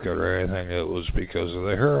certificate or anything. It was because of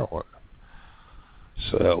the heroin.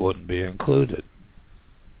 So that wouldn't be included.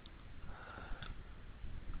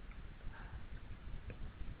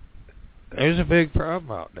 There's a big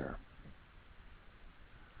problem out there.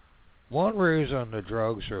 One reason the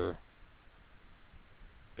drugs are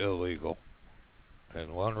illegal,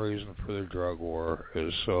 and one reason for the drug war,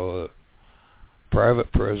 is so that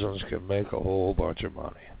private prisons can make a whole bunch of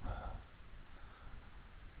money.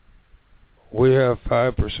 We have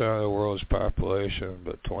 5% of the world's population,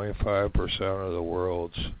 but 25% of the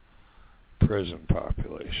world's prison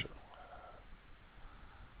population.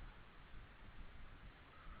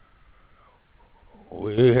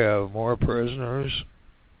 We have more prisoners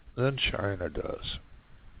than China does.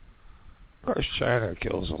 Of course, China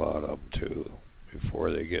kills a lot of them too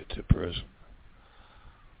before they get to prison.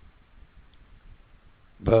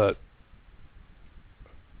 But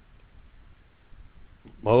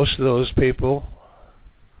most of those people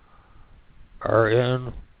are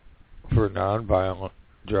in for nonviolent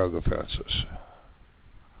drug offenses.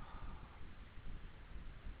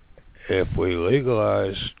 If we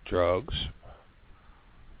legalize drugs,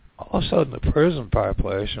 all of a sudden the prison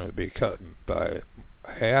population would be cut by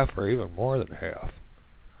half or even more than half.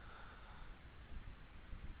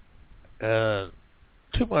 And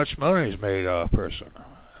too much money is made off prison.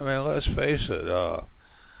 I mean, let's face it,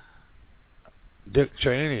 Dick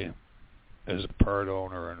Cheney is a part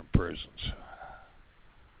owner in the prisons.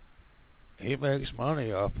 He makes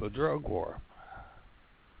money off the drug war.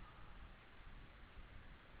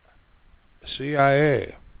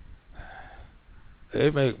 CIA, they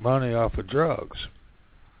make money off of drugs.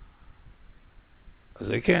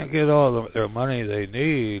 They can't get all their money they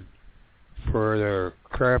need for their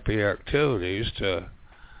crappy activities to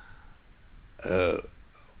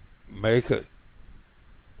make it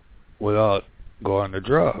without going to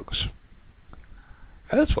drugs.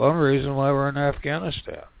 That's one reason why we're in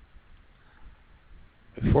Afghanistan.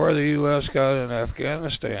 Before the U.S. got in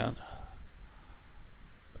Afghanistan,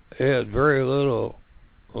 they had very little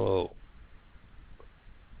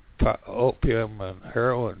opium and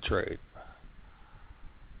heroin trade,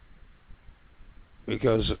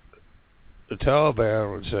 because the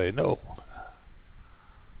Taliban would say no,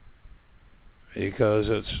 because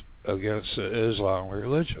it's against the Islam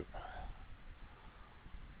religion.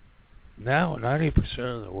 Now 90%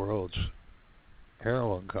 of the world's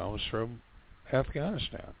heroin comes from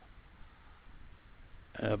Afghanistan,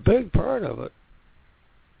 and a big part of it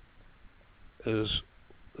is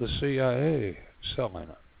the CIA selling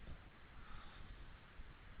it.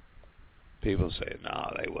 People say,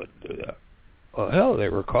 no, they wouldn't do that. Well, hell, they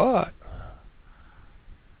were caught.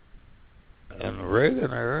 In the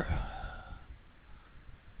Reagan era,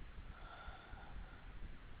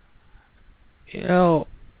 you know,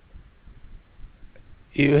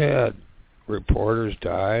 you had reporters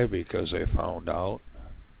die because they found out.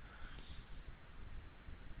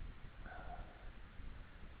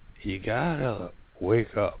 You gotta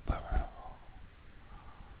wake up.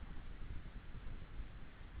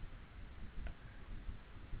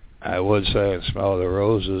 I would say and smell the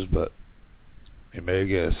roses, but you may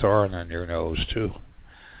get a thorn in your nose too.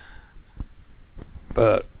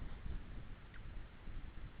 But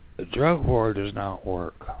the drug war does not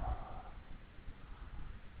work.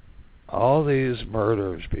 All these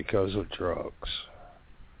murders because of drugs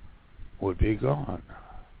would be gone.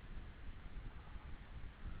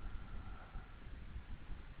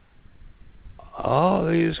 All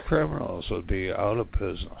these criminals would be out of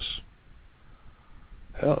business.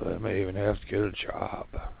 Hell, they may even have to get a job.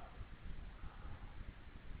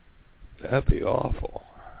 That'd be awful.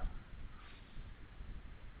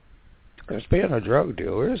 Because being a drug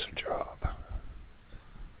dealer is a job.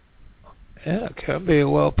 Yeah, it can be a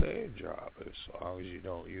well-paid job as long as you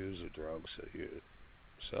don't use the drugs that you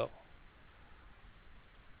sell.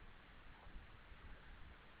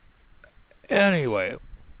 Anyway,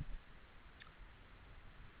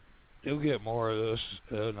 You'll get more of this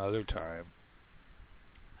at another time.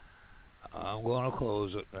 I'm going to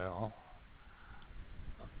close it now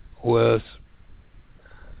with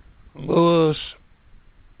Louis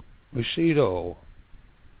Muccido,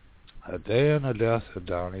 A Day in the Death of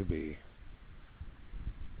Donnie B.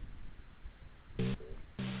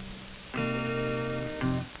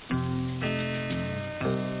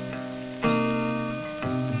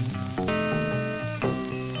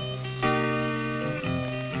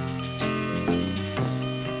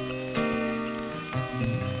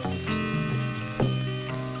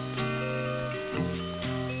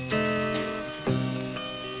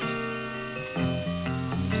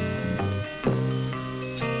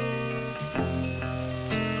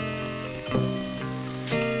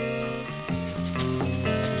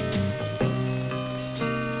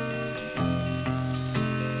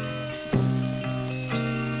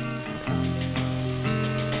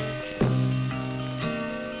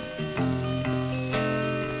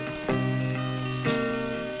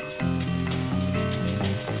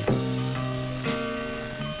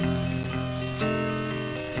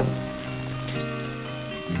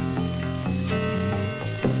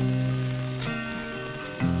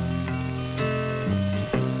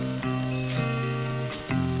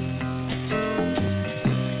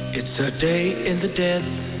 A day in the death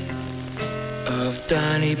of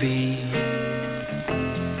Donnie B.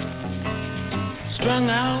 Strung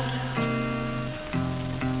out,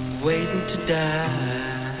 waiting to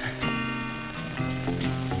die.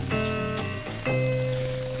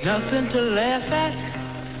 Nothing to laugh at,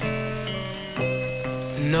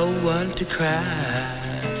 no one to cry.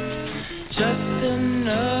 Just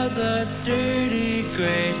another dirty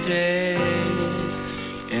gray day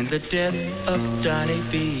in the death of Donnie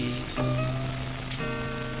B.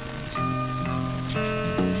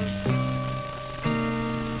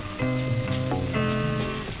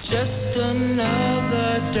 Just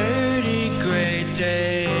another dirty gray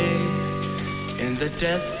day in the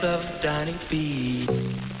death of Donnie B.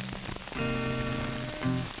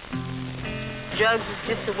 Drugs is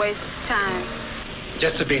just a waste of time.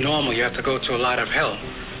 Just to be normal, you have to go through a lot of hell.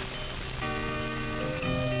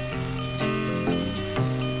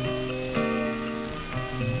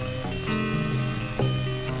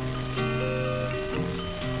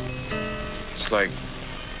 It's like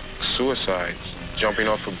suicide, jumping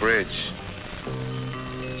off a bridge.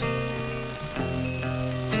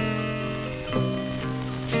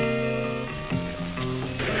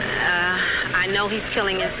 I know he's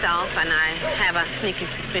killing himself, and I have a sneaky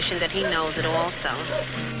suspicion that he knows it also.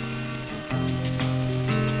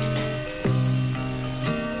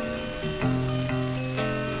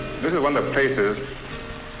 This is one of the places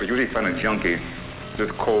where you usually find a junkie. This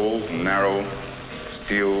cold, narrow,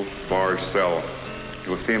 steel barred cell.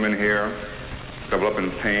 You will see him in here, double up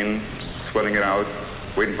in pain, sweating it out,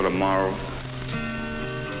 waiting for the morrow.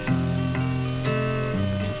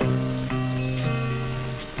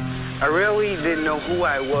 I really didn't know who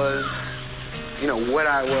I was, what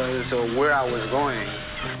I was or where I was going.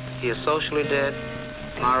 He is socially dead,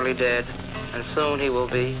 morally dead, and soon he will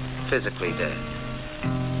be physically dead.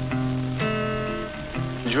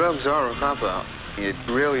 Drugs are a cop-out. It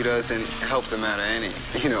really doesn't help the matter any,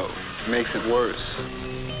 makes it worse.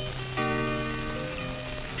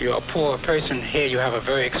 You're a poor person. Here you have a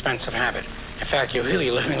very expensive habit. In fact, you're really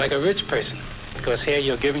living like a rich person, because here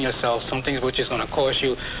you're giving yourself something which is going to cost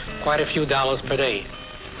you quite a few dollars per day.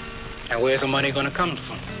 And where's the money going to come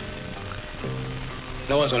from?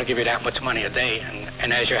 No one's going to give you that much money a day.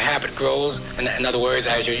 And as your habit grows, in other words,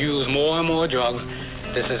 as you use more and more drugs,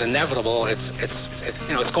 this is inevitable.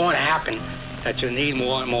 It's going to happen that you need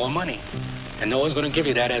more and more money. And no one's going to give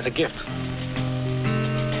you that as a gift.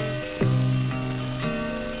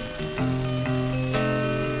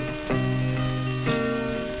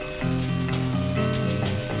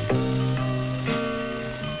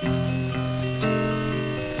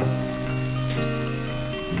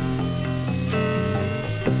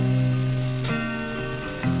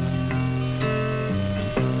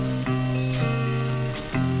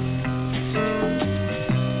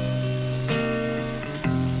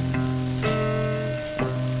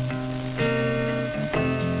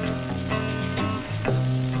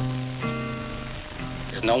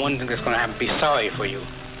 No one is going to have to be sorry for you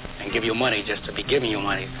and give you money just to be giving you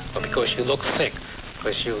money, but because you look sick,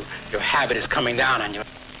 because your habit is coming down on you.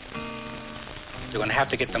 You're going to have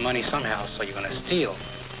to get the money somehow, so you're going to steal.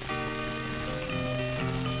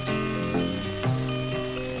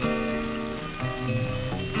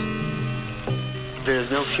 There's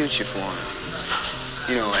no future for him.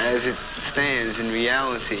 As it stands in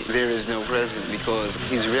reality, there is no present because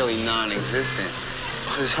he's really non-existent.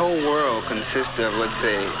 his whole world consists of, let's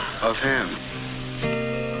say, of him.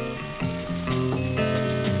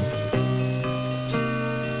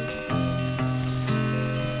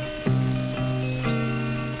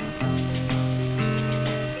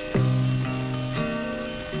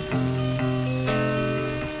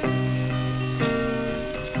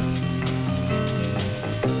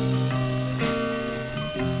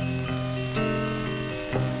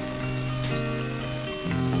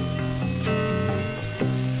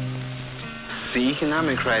 The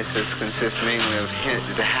economic crisis consists mainly of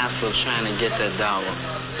the hassle of trying to get that dollar,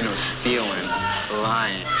 stealing,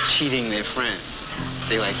 lying, cheating their friends.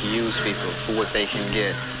 They like to use people for what they can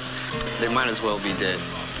get. They might as well be dead.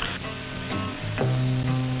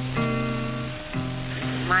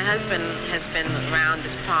 My husband has been around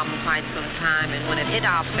this problem quite some time, and when it hit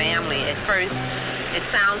our family, at first, it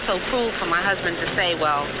sounds so cruel for my husband to say,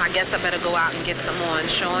 well, I guess I better go out and get some more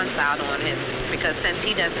insurance out on him, because since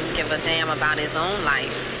he doesn't give a damn about his own life,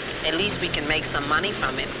 at least we can make some money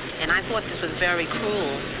from it. And I thought this was very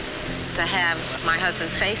cruel to have my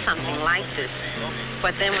husband say something like this.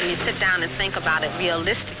 But then when you sit down and think about it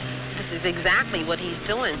realistically, this is exactly what he's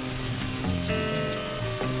doing.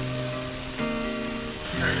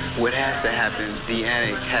 What has to happen is the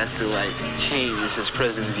addict has to change his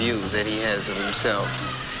present view that he has of himself.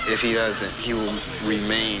 If he doesn't, he will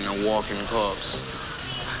remain a walking corpse.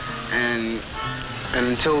 And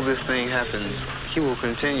until this thing happens, he will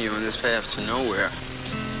continue on this path to nowhere.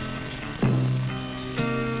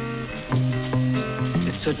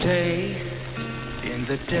 It's a day in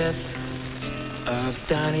the death of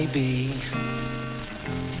Donnie B.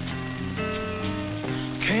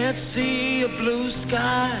 Can't see a blue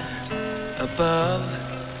sky above.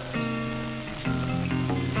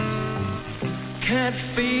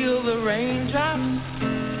 Can't feel the raindrops.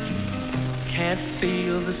 Can't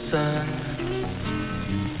feel the sun.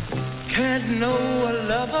 Can't know a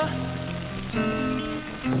lover.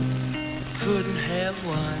 Couldn't have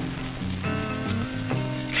one.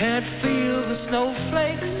 Can't feel the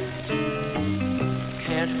snowflakes.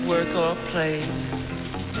 Can't work or play.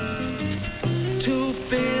 Too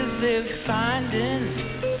busy finding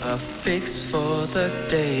a fix for the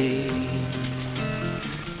day.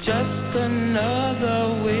 Just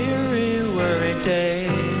another weary, worried day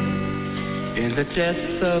in the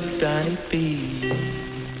death of Donnie B.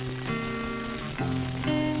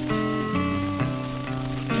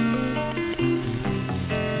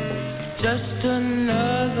 Just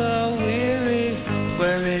another weary,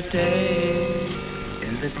 worried day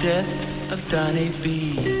in the death of Donnie B.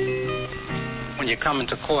 When you come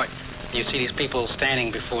into court, you see these people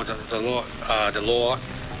standing before the law,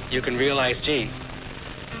 you can realize, gee,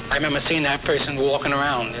 I remember seeing that person walking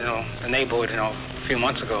around, the neighborhood, a few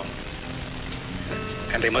months ago.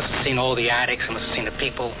 And they must have seen all the addicts, they must have seen the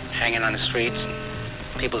people hanging on the streets,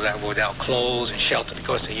 people that were without clothes and shelter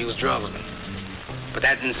because they used drugs. But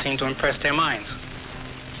that didn't seem to impress their minds.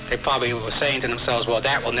 They probably were saying to themselves, well,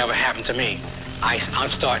 that will never happen to me. I'm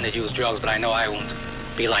starting to use drugs, but I know I won't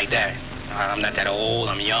be like that. I'm not that old,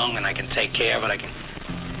 I'm young, and I can take care of it, I can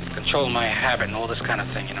control my habit and all this kind of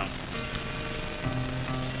thing,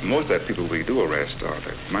 Most of the people we do arrest are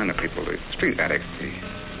the minor people, the street addicts, the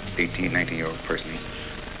 18, 19-year-old person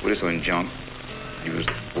with his own junk, use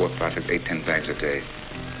 4, 5, 6, 8, 10 bags a day.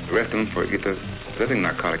 Arrest them for either possessing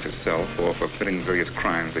narcotics itself or for committing various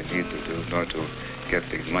crimes they need to do in order to get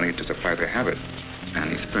the money to supply their habit. And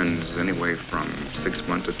he spends anywhere from 6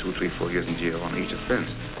 months to 2, 3, 4 years in jail on each offense.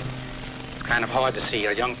 Kind of hard to see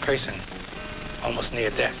a young person almost near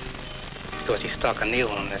death because he stuck a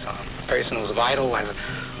needle in this person who's vital,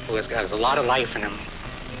 who has a lot of life in him,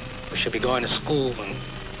 who should be going to school and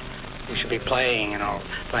who should be playing,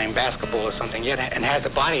 playing basketball or something, yet and has the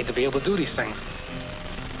body to be able to do these things.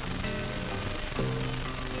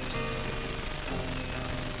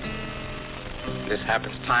 This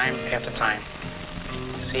happens time after time.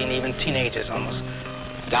 Seeing even teenagers almost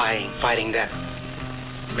dying, fighting death.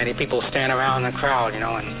 Many people stand around in the crowd, and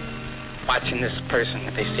watching this person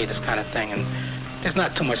if they see this kind of thing, and there's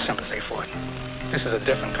not too much sympathy for it. This is a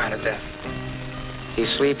different kind of death. He's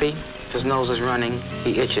sleepy, his nose is running,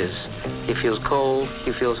 he itches. He feels cold,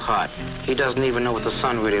 he feels hot. He doesn't even know what the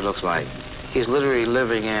sun really looks like. He's literally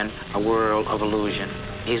living in a world of illusion.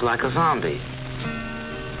 He's like a zombie.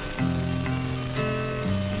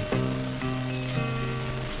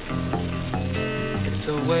 It's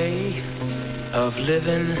a way of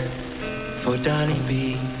living for Donnie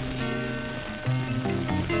B.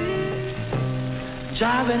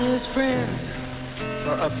 Driving his friends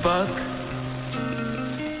for a buck,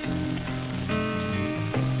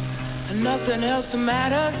 and nothing else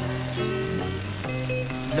matters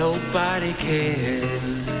nobody cares.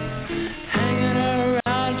 Hanging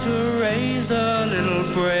around to raise a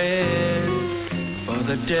little bread for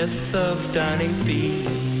the death of Donnie B.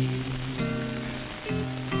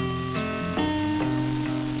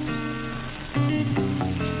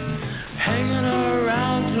 Hanging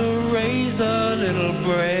around to raise a little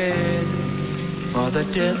bread for the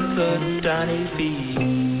death of Donnie B.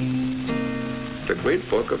 The great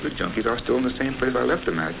bulk of the junkies are still in the same place I left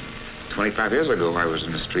them at. 25 years ago, I was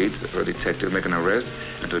in the street, a detective making an arrest,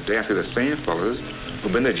 and today I see the same fellas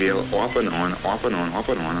who've been to jail off and on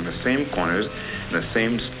the same corners, in the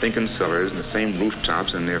same stinking cellars, in the same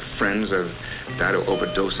rooftops, and their friends have died of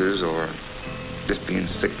overdoses or just being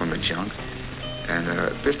sick from the junk. And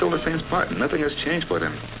they're still in the same spot. Nothing has changed for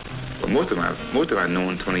them. But most of them I've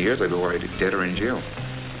known 20 years ago are dead or in jail.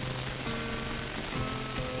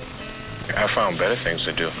 I found better things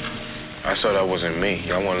to do. I saw that wasn't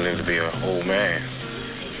me. I wanted to live to be an old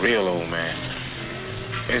man, real old man.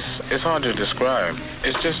 It's hard to describe.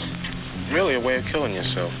 It's just really a way of killing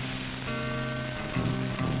yourself.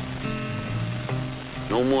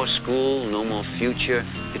 No more school, no more future.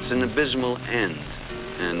 It's an abysmal end.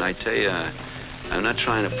 And I tell you, I'm not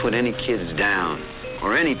trying to put any kids down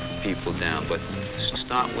or any people down, but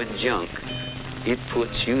start with junk. It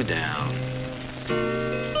puts you down.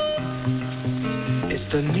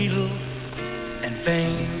 It's the needle and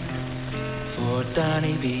vein for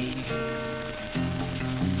Donnie B.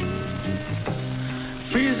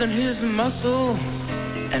 Freezing his muscle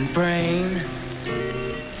and brain.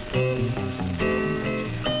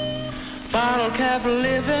 Bottle cap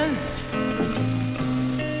living,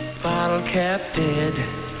 bottle cap dead.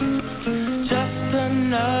 Just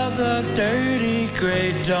another dirty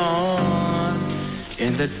gray dawn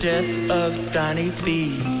in the death of Donnie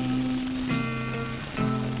B.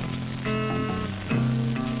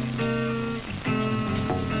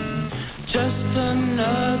 Just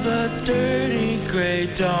another dirty gray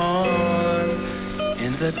dawn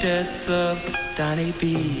in the death of Donnie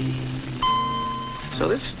B. So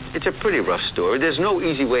it's a pretty rough story. There's no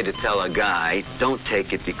easy way to tell a guy, don't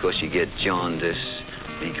take it because you get jaundice,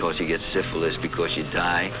 because you get syphilis, because you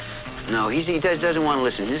die. No, he doesn't want to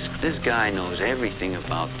listen. This guy knows everything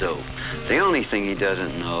about dope. The only thing he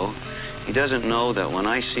doesn't know that when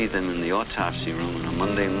I see them in the autopsy room on a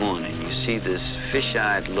Monday morning, you see this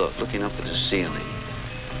fish-eyed look looking up at the ceiling.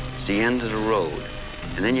 It's the end of the road.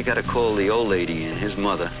 And then you got to call the old lady and his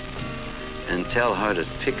mother and tell her to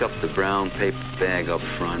pick up the brown paper bag up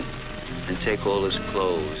front and take all his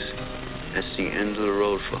clothes. That's the end of the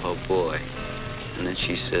road for her boy. And then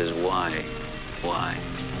she says, why?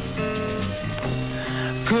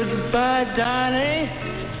 Goodbye, Donnie.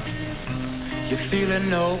 You're feeling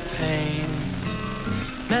no pain.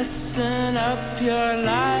 Messing up your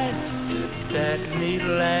life with that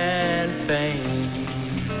needle and vein.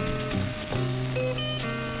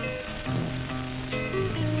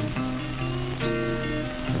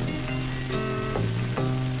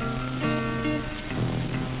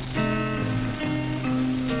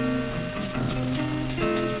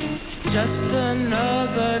 Just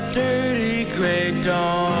another dirty gray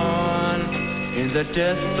dawn in the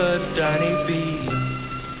death of Donnie B.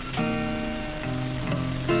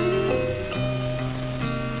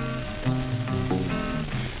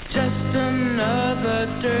 Just another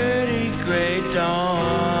dirty gray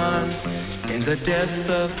dawn in the death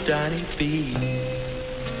of Donnie B.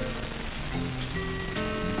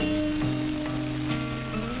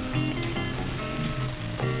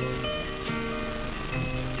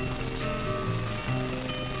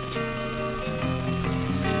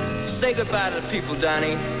 Say goodbye to the people,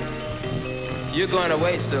 Donnie. You're going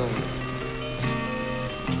away soon.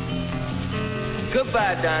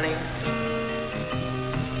 Goodbye, Donnie.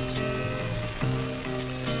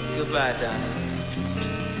 Goodbye, Donnie.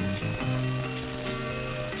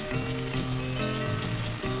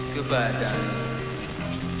 Goodbye, Donnie.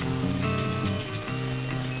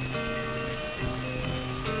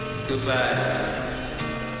 Goodbye, Donnie.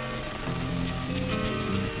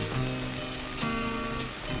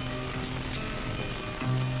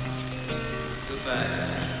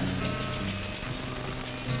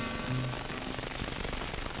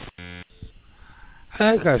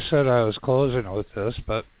 I think I said I was closing with this,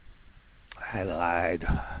 but I lied.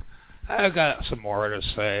 I've got some more to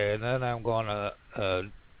say, and then I'm going to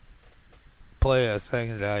play a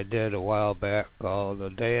thing that I did a while back called A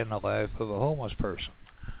Day in the Life of a Homeless Person.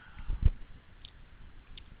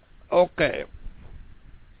 Okay.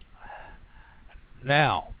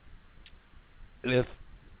 Now, if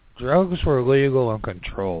drugs were legal and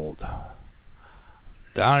controlled,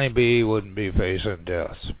 Donnie B wouldn't be facing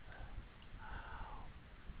death.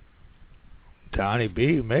 Donnie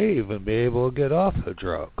B may even be able to get off the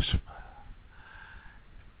drugs.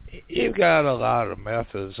 You've got a lot of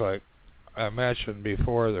methods, like I mentioned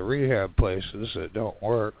before, the rehab places that don't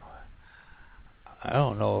work. I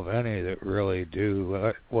don't know of any that really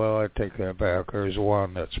do. Well, I take that back. There's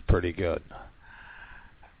one that's pretty good.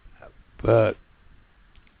 But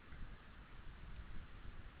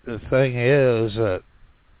the thing is that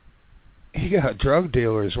you got drug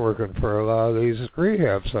dealers working for a lot of these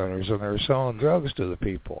rehab centers, and they're selling drugs to the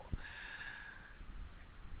people.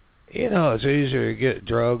 You know, it's easier to get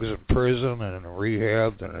drugs in prison and in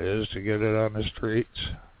rehab than it is to get it on the streets.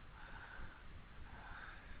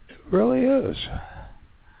 It really is.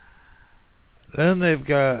 Then they've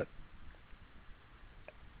got,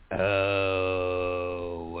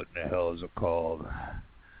 what the hell is it called?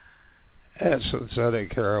 That's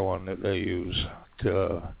synthetic heroin that they use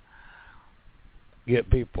to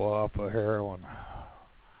get people off of heroin.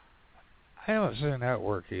 I haven't seen that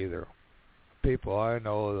work either. People I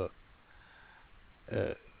know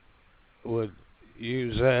that would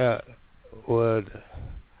use that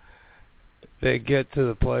they get to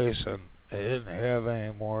the place and they didn't have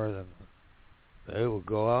any more than they would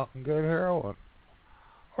go out and get heroin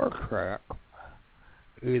or crack.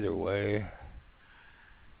 Either way.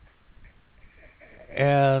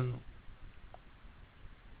 And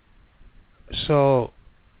so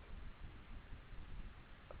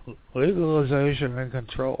legalization and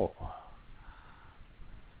control.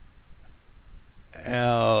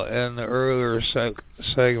 Now, in the earlier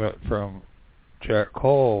segment from Jack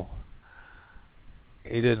Cole,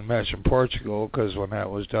 he didn't mention Portugal because when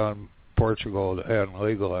that was done, Portugal hadn't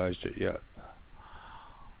legalized it yet.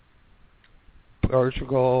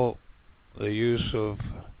 Portugal, the use of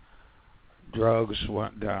drugs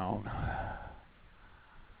went down.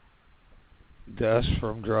 Deaths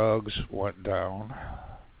from drugs went down.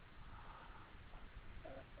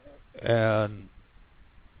 And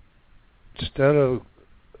instead of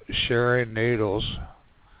sharing needles,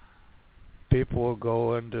 people would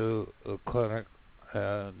go into a clinic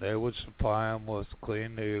and they would supply them with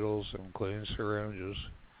clean needles and clean syringes,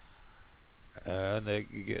 and they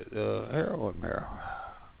could get heroin there,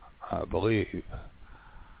 I believe.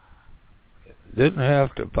 Didn't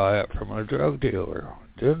have to buy it from a drug dealer.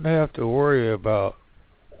 Didn't have to worry about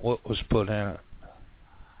what was put in it.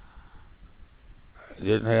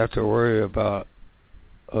 Didn't have to worry about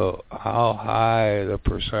how high the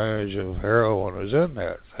percentage of heroin was in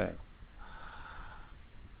that thing.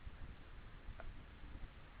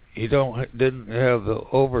 You didn't have the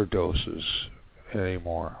overdoses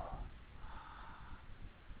anymore.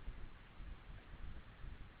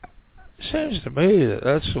 Seems to me that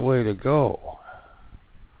that's the way to go.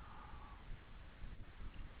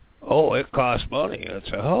 Oh, it costs money.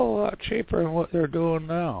 It's a whole lot cheaper than what they're doing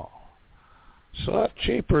now. It's a lot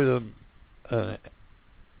cheaper than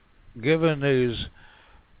giving these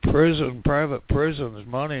private prisons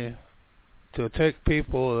money to take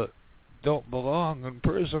people that don't belong in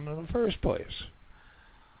prison in the first place.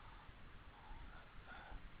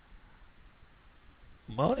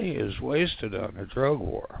 Money is wasted on the drug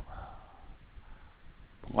war.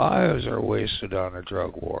 Lives are wasted on a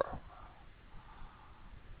drug war.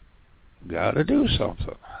 Gotta do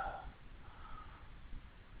something.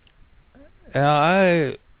 Now,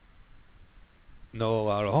 I know a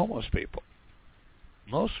lot of homeless people.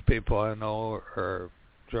 Most people I know are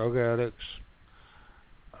drug addicts.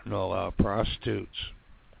 I know a lot of prostitutes.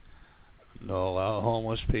 I know a lot of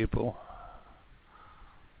homeless people.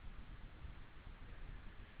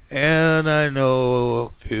 And I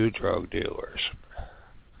know a few drug dealers.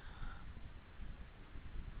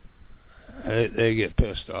 They get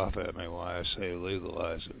pissed off at me when I say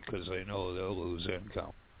legalize it because they know they'll lose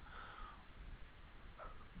income.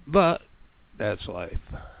 But that's life.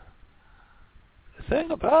 The thing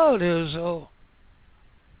about it is, though,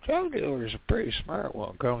 drug dealers are pretty smart when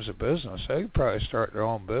it comes to business. They could probably start their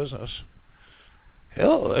own business.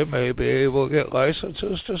 Hell, they may be able to get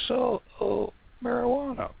licenses to sell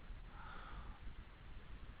marijuana.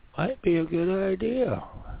 Might be a good idea.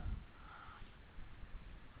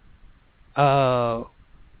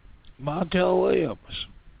 Montel Williams,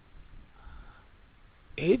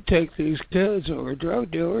 he'd take these kids who were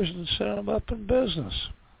drug dealers and set them up in business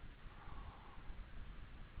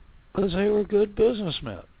because they were good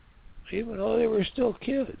businessmen, even though they were still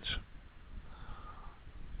kids.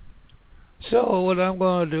 So what I'm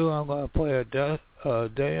going to do, I'm going to play a day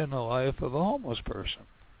in the life of a homeless person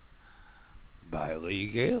by Lee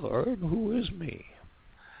Gaylord, who is me.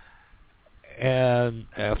 And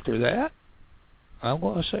after that, I'm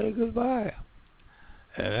going to say goodbye.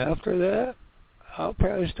 And after that, I'll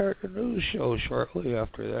probably start a news show shortly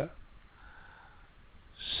after that.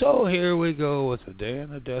 So here we go with a day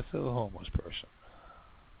in the death of a homeless person.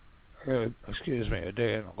 Excuse me, a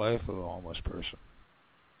day in the life of a homeless person.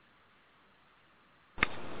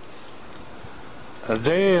 A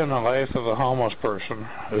day in the life of a homeless person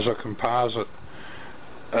is a composite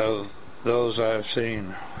of those I've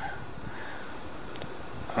seen.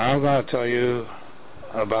 I'm going to tell you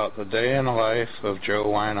about the day in the life of Joe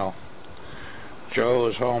Wino. Joe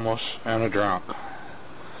was homeless and a drunk.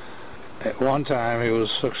 At one time he was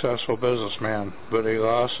a successful businessman, but he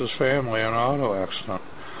lost his family in an auto accident.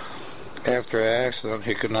 After the accident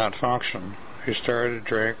he could not function. He started to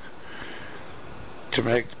drink to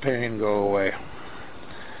make the pain go away.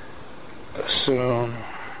 Soon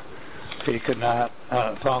he could not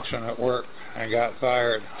function at work and got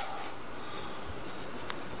fired.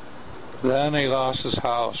 Then he lost his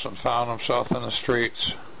house and found himself in the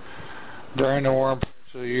streets. During the warm parts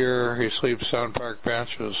of the year, he sleeps on park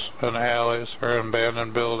benches, in alleys, or in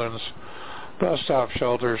abandoned buildings, bus stop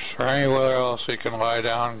shelters, or anywhere else he can lie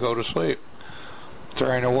down and go to sleep.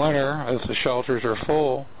 During the winter, if the shelters are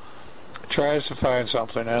full, he tries to find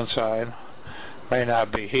something inside. May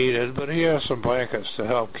not be heated, but he has some blankets to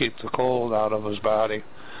help keep the cold out of his body.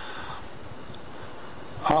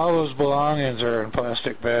 All his belongings are in a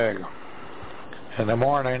plastic bag. In the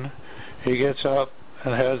morning, he gets up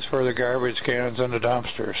and heads for the garbage cans and the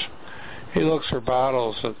dumpsters. He looks for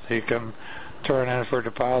bottles that he can turn in for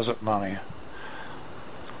deposit money,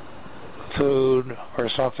 food, or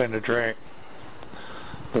something to drink.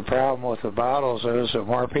 The problem with the bottles is that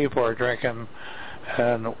more people are drinking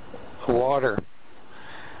and water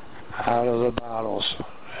out of the bottles,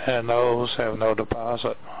 and those have no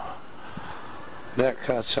deposit. That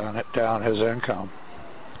cuts down his income.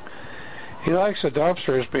 He likes the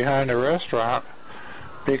dumpsters behind the restaurant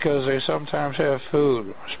because they sometimes have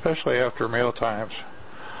food, especially after meal times.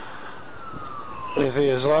 If he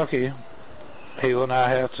is lucky, he will not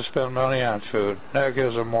have to spend money on food. That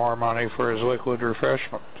gives him more money for his liquid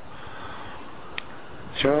refreshment.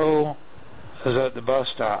 Joe is at the bus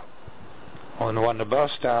stop. When the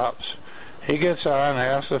bus stops, he gets on and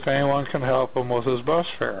asks if anyone can help him with his bus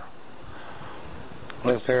fare.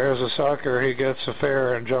 If there is a sucker, he gets the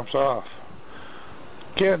fare and jumps off.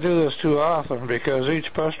 Can't do this too often because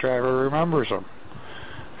each bus driver remembers him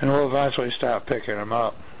and will eventually stop picking him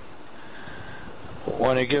up.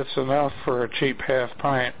 When he gets enough for a cheap half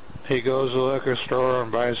pint, he goes to the liquor store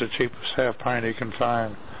and buys the cheapest half pint he can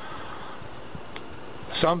find.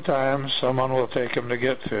 Sometimes someone will take him to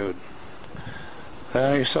get food.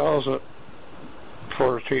 Then he sells it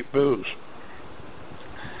for cheap booze.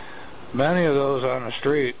 Many of those on the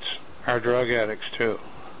streets are drug addicts too.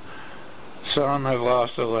 Some have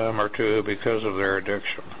lost a limb or two because of their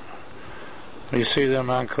addiction. You see them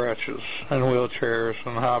on crutches and wheelchairs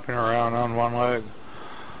and hopping around on one leg.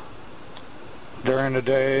 During the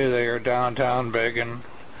day, they are downtown begging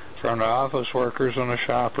from the office workers and the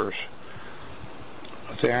shoppers.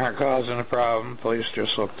 If they aren't causing a problem, police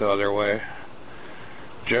just look the other way.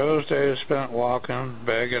 Joe's day is spent walking,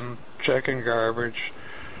 begging, checking garbage,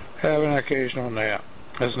 having an occasional nap.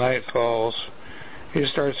 As night falls, he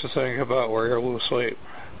starts to think about where he will sleep.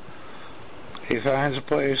 He finds a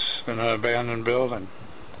place in an abandoned building.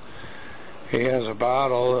 He has a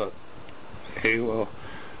bottle that he will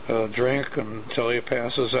drink until he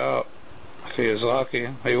passes out. If he is lucky,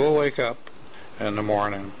 he will wake up in the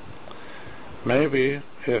morning. Maybe,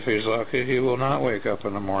 if he's lucky, he will not wake up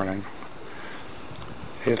in the morning.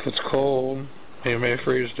 If it's cold, he may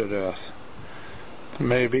freeze to death. He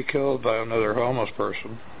may be killed by another homeless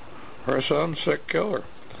person or a sudden sick killer.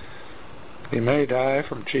 He may die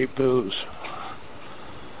from cheap booze.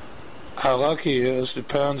 How lucky he is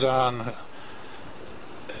depends on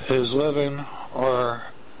his living or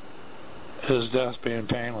his death being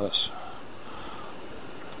painless.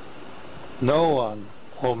 No one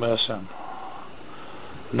will miss him.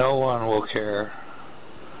 No one will care.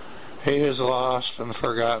 He is lost and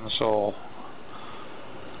forgotten soul.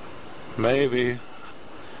 Maybe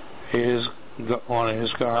when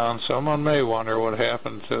he's gone, someone may wonder what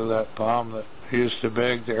happened to that bum that used to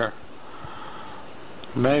beg there.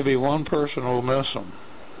 Maybe one person will miss him.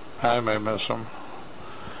 I may miss him.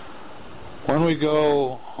 When we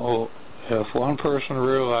go, if one person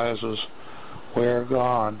realizes we are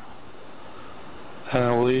gone,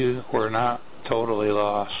 and we were not totally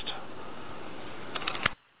lost.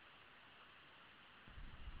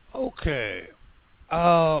 Okay.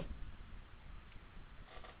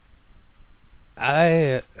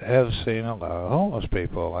 I have seen a lot of homeless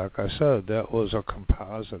people. Like I said, that was a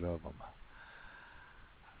composite of them.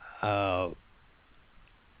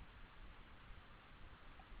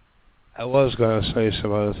 I was going to say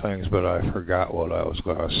some other things, but I forgot what I was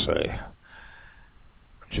going to say.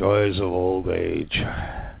 Joys of old age.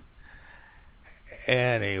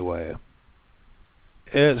 Anyway,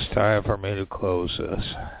 it's time for me to close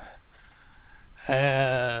this.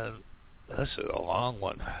 And this is a long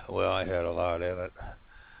one. Well, I had a lot in it.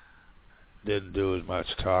 Didn't do as much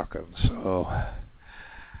talking, so...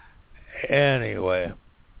 Anyway,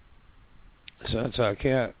 since I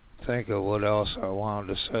can't think of what else I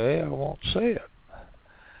wanted to say, I won't say it.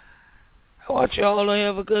 I want you all to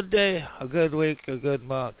have a good day, a good week, a good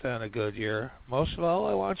month, and a good year. Most of all,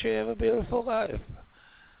 I want you to have a beautiful life.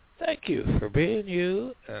 Thank you for being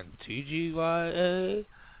you, and TGYA,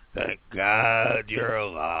 thank God you're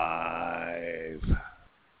alive.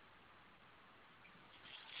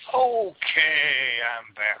 Okay,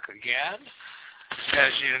 I'm back again.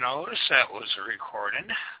 As you noticed, that was a recording.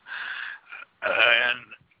 And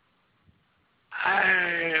I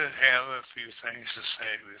have a few things to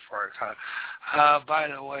say before I cut. By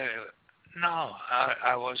the way, no,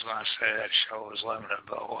 I was going to say that show was limited,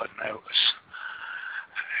 but wasn't. It was.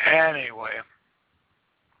 Anyway,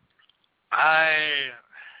 I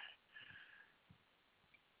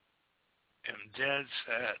am dead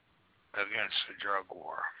set against the drug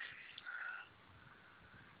war.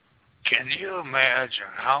 Can you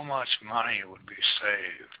imagine how much money would be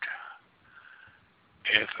saved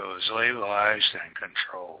if it was legalized and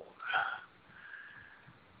controlled?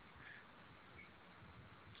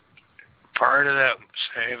 Part of that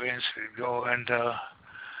savings would go into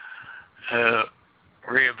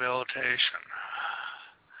rehabilitation.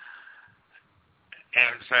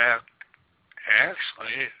 In fact,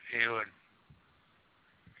 actually, you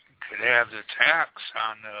could have the tax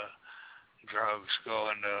on the drugs go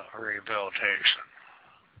into rehabilitation.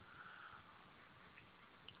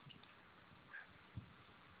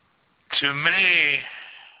 To me,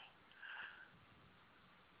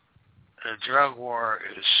 the drug war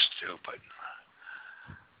is stupid.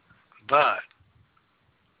 But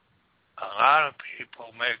a lot of people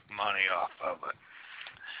make money off of it.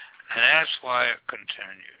 And that's why it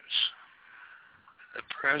continues. The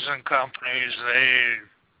prison companies, they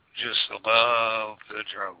just love the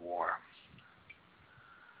drug war.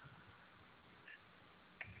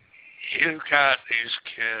 You've got these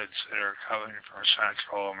kids that are coming from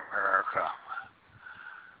Central America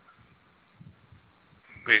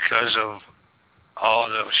because of all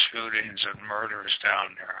those shootings and murders down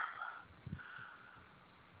there.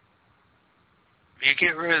 You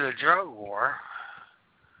get rid of the drug war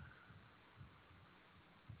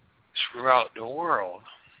throughout the world,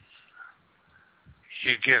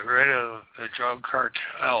 you get rid of the drug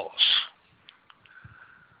cartels.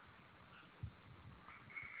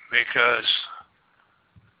 Because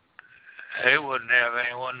they wouldn't have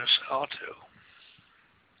anyone to sell to.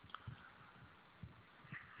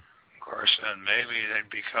 Of course, then maybe they'd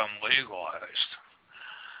become legalized.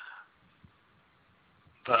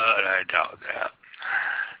 But I doubt that.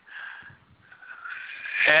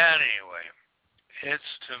 Anyway,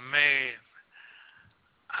 it's to me,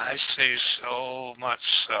 I see so much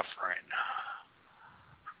suffering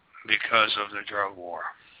because of the drug war.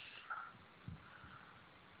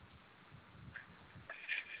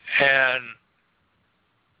 And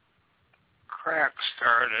crack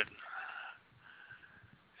started,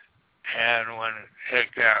 and when it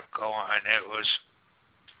got going, it was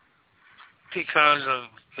because of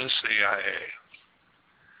the CIA.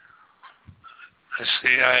 The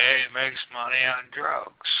CIA makes money on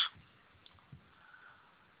drugs.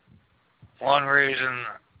 One reason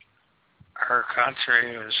our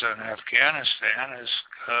country is in Afghanistan is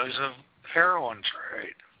because of heroin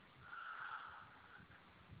trade.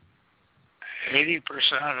 80%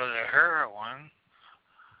 of the heroin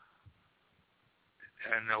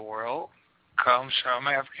in the world comes from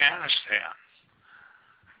Afghanistan.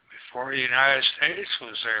 Before the United States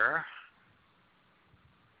was there,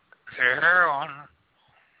 the heroin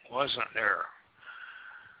wasn't there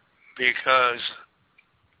because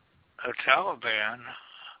the Taliban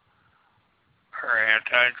are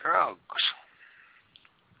anti-drugs.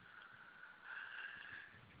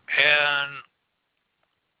 And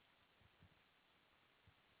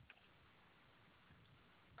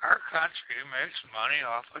our country makes money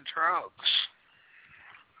off of drugs.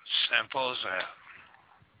 Simple as that.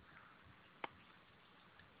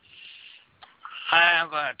 I'm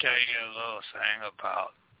going to tell you a little thing about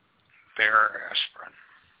bear aspirin.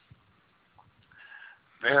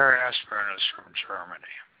 Bear aspirin is from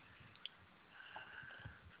Germany.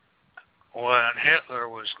 When Hitler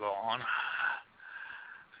was gone,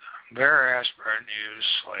 bear aspirin used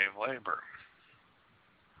slave labor.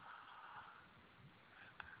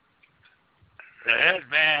 the head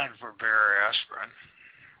man for Bear Aspirin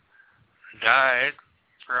died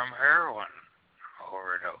from heroin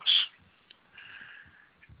overdose.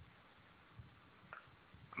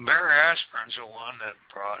 Bear Aspirin's the one that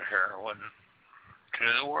brought heroin to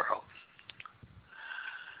the world.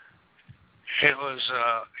 It was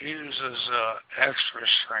used as an extra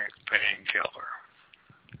strength painkiller.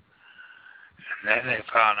 And then they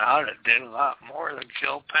found out it did a lot more than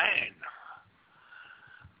kill pain.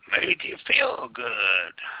 Made you feel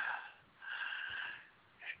good.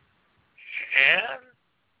 And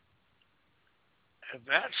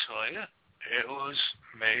eventually it was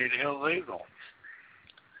made illegal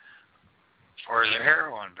for the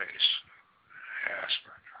heroin-based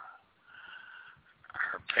aspirin,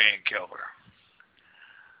 or painkiller.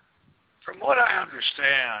 From what I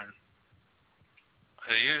understand,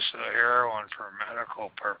 the use of heroin for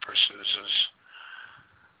medical purposes is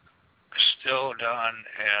still done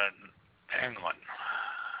in England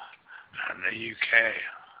and the UK,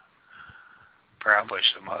 probably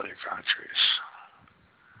some other countries.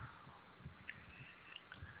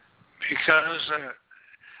 Because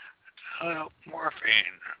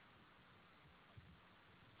morphine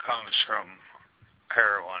comes from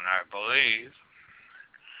heroin, I believe.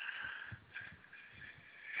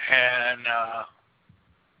 And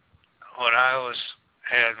when I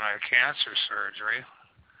had my cancer surgery,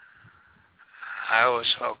 I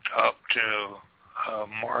was hooked up to a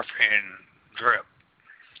morphine drip.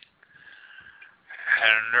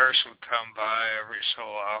 And a nurse would come by every so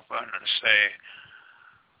often and say,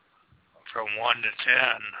 from 1 to 10,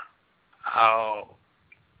 how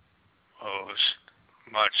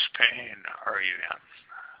much pain are you in?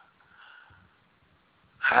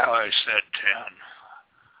 I always said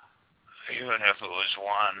 10, even if it was 1,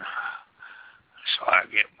 so I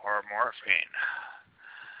get more morphine.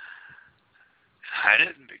 I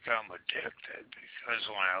didn't become addicted because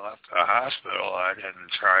when I left the hospital, I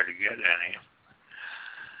didn't try to get any.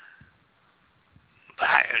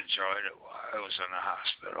 I enjoyed it while I was in the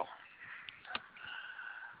hospital.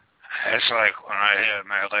 It's like when I had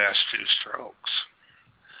my last 2 strokes.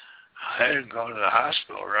 I didn't go to the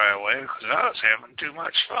hospital right away because I was having too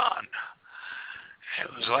much fun. It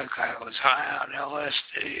was like I was high on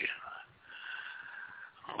LSD.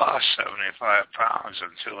 Lost 75 pounds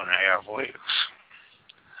in 2.5 weeks.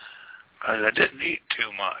 Because I didn't eat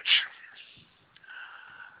too much.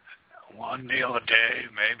 1 meal a day,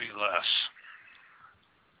 maybe less.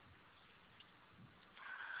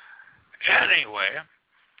 Anyway,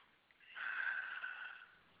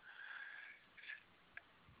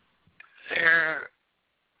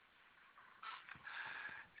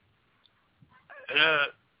 the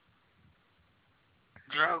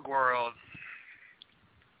drug world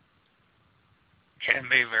can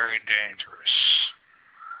be very dangerous.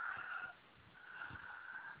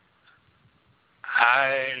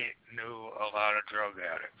 I knew a lot of drug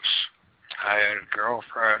addicts. I had a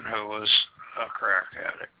girlfriend who was a crack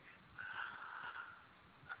addict.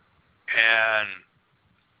 And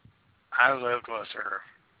I lived with her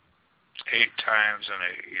 8 times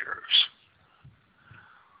in 8 years.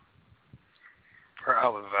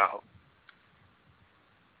 Probably about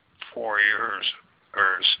 4 years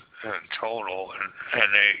or in total in an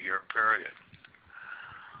 8-year period.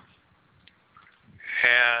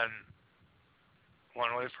 And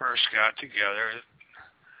when we first got together,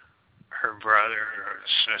 her brother, her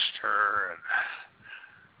sister, and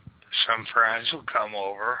some friends would come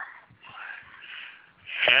over,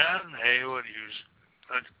 and they would use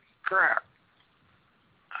the crack.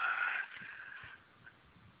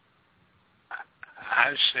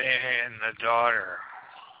 I've seen the daughter,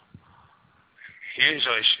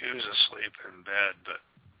 usually she was asleep in bed, but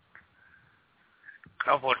a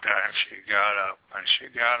couple of times she got up and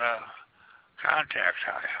she got a contact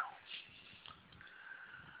high.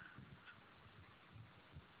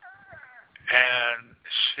 And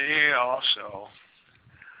she also,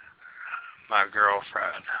 my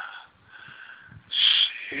girlfriend,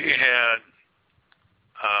 she had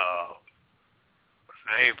a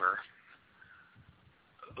neighbor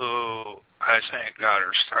who I think got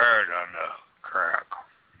her started on the crack.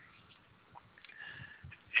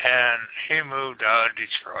 And he moved out of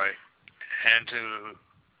Detroit into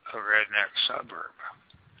a redneck suburb.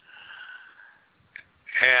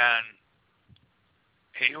 And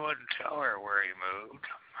he wouldn't tell her where he moved.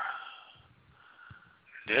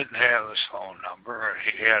 Didn't have his phone number.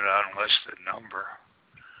 He had an unlisted number.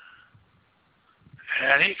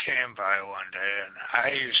 And he came by one day, and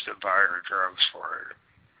I used to buy her drugs for her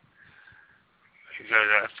because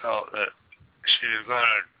I felt that she was going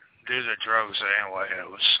to do the drugs anyway. It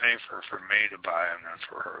was safer for me to buy them than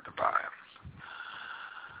for her to buy them.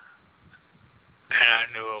 and I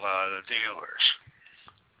knew a lot of the dealers.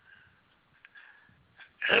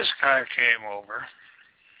 This guy came over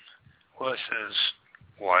with his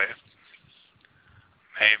wife,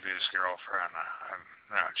 maybe his girlfriend, I'm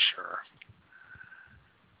not sure.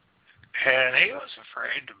 And he was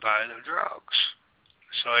afraid to buy the drugs.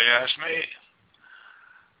 So he asked me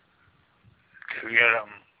to get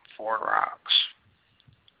him 4 rocks,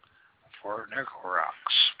 4 nickel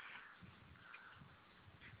rocks.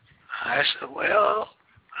 I said, well,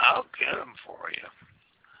 I'll get them for you.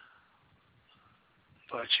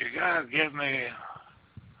 But you gotta give me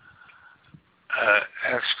an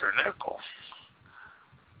extra nickel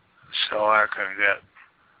so I can get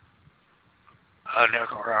a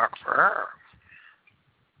nickel rock for her.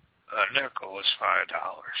 A nickel was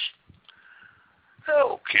 $5.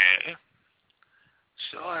 Okay.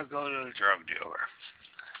 So I go to the drug dealer.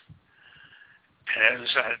 And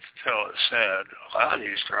as I said, a lot of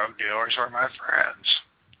these drug dealers are my friends.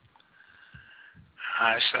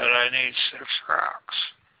 I said, I need 6 rocks.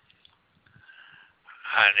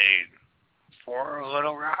 I need 4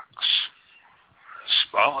 little rocks, the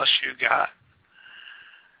smallest you got,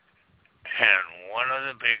 and 1 of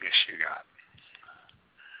the biggest you got.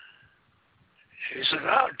 He said,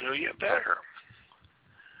 I'll do you better.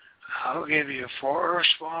 I'll give you 4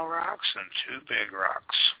 small rocks and 2 big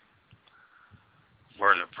rocks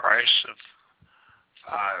for the price of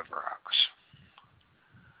 5 rocks.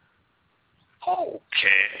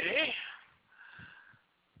 Okay.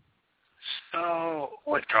 So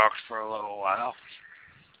we talked for a little while.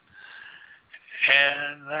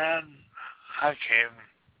 And then I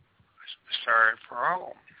started for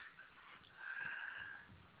home.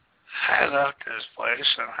 I left this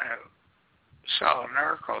place and I saw a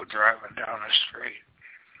narco driving down the street.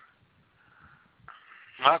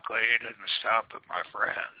 Luckily, he didn't stop at my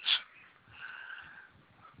friends.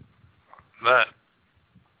 But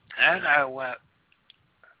then I went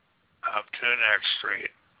up to the next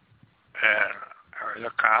street, and there was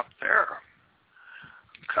a cop there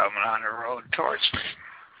coming on the road towards me.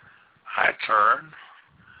 I turned,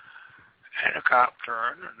 and the cop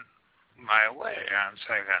turned my way. I'm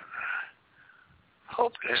thinking,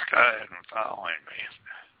 hope this guy isn't following me.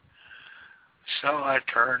 So I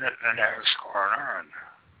turned at the next corner, and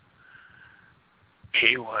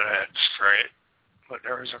he went ahead straight. But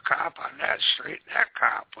there was a cop on that street, and that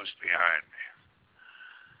cop was behind me.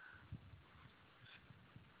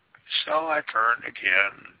 So I turned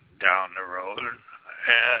again down the road,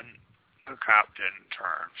 and the cop didn't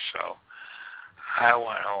turn. So I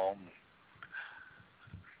went home,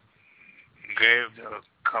 gave the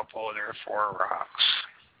couple their 4 rocks.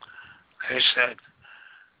 They said,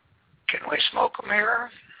 can we smoke them here?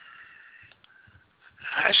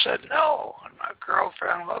 I said, no. And my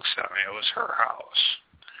girlfriend looks at me. It was her house.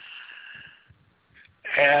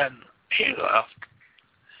 And he left.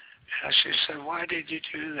 And she said, why did you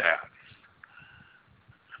do that?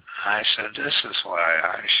 I said, this is why.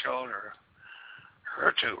 I showed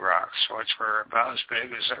her 2 rocks, which were about as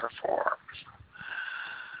big as their 4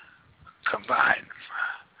 combined.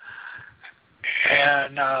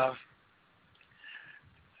 And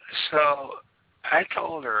so I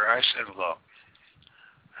told her, I said, look,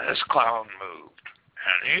 this clown moved,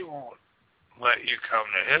 and he won't let you come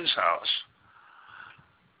to his house,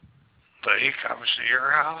 but he comes to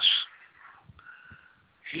your house,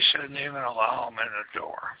 you shouldn't even allow him in the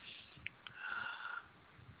door.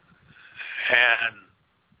 And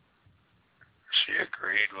she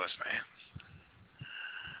agreed with me.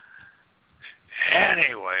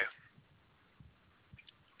 Anyway,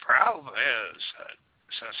 problem is that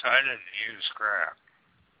since I didn't use crack,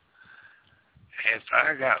 if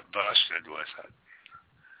I got busted with it,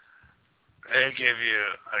 they give you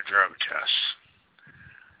a drug test.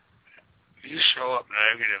 You show up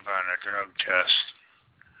negative on a drug test,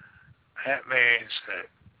 that means that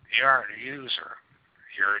you aren't a user,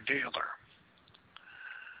 you're a dealer.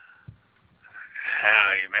 Now,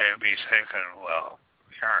 you may be thinking, well,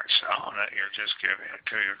 you aren't selling it, you're just giving it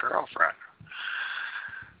to your girlfriend.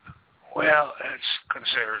 Well, it's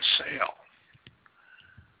considered sale.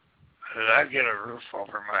 I get a roof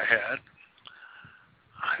over my head.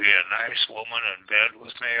 I get a nice woman in bed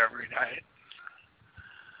with me every night.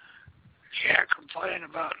 Can't complain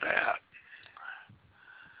about that.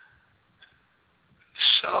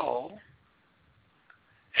 So,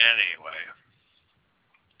 anyway,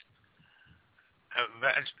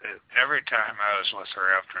 every time I was with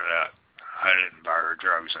her after that, I didn't buy her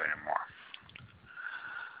drugs anymore.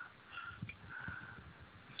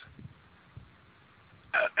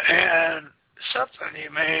 And something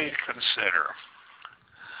you may consider.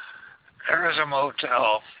 There is a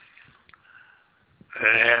motel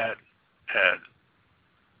that had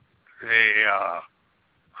the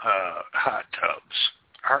hot tubs,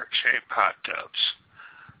 heart-shaped hot tubs,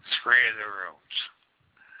 3 of the rooms.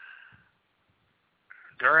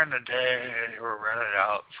 During the day, they were rented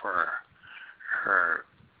out for her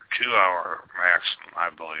 2-hour maximum, I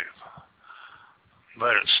believe.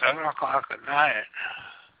 But at 7 o'clock at night,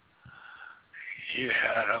 you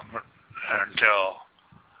had them until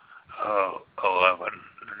 11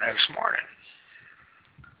 the next morning.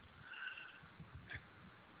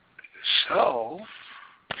 So,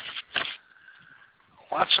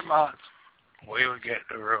 once a month, we would get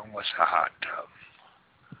the room with a hot tub.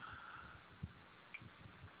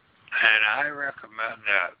 And I recommend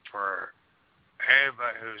that for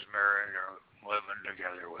anybody who's married or living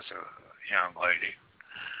together with a young lady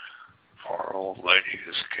or old lady,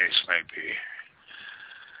 as the case may be.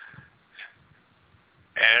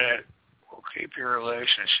 And it will keep your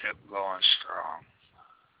relationship going strong.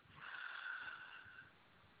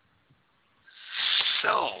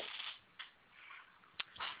 So,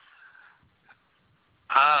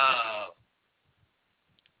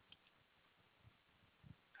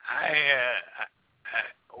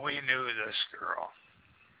 we knew this girl,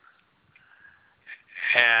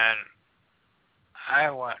 and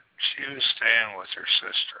she was staying with her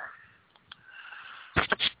sister.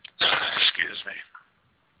 Excuse me.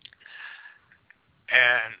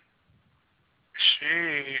 And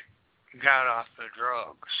she got off the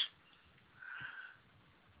drugs.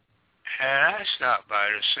 And I stopped by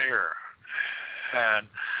to see her. And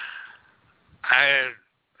I had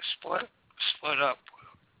split up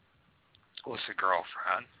with a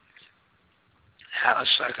girlfriend. I was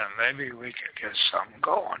thinking maybe we could get something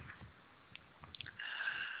going.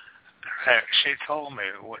 She told me,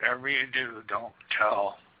 whatever you do, don't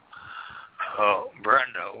tell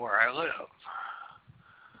Brenda where I live.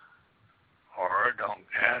 Or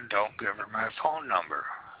don't give her my phone number.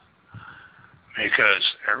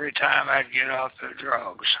 Because every time I'd get off the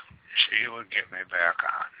drugs, she would get me back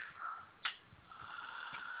on.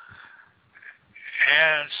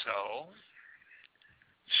 And so,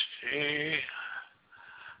 she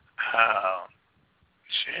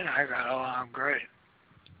and I got along great.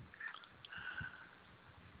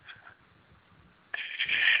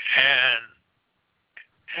 And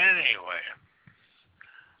anyway,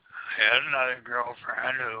 I had another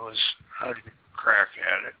girlfriend who was a crack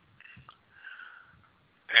addict.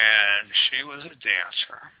 And she was a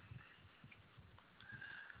dancer.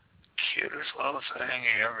 Cutest little thing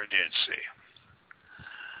you ever did see.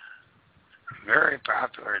 Very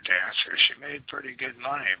popular dancer. She made pretty good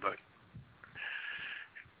money, but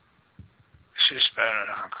she spent it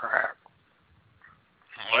on crack.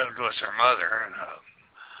 Lived with her mother, and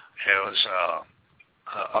it was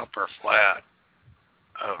an upper flat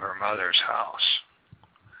of her mother's house.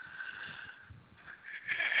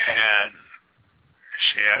 And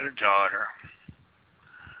she had a daughter.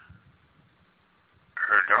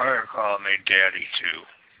 Her daughter called me Daddy, too,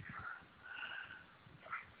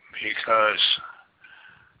 because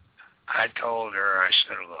I told her, I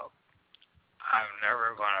said, look, I'm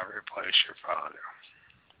never going to replace your father.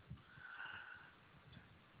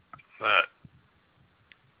 But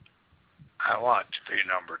I want to be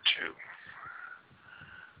number 2.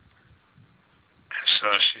 And so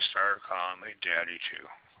she started calling me Daddy, too.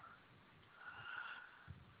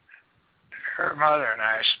 Her mother and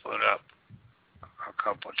I split up a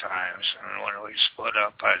couple of times, and when we split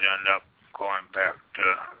up, I'd end up going back to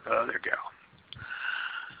the other gal.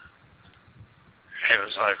 It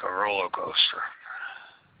was like a roller coaster.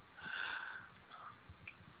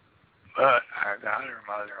 But I got her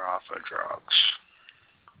mother off of drugs,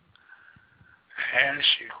 and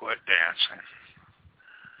she quit dancing.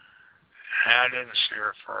 And I didn't see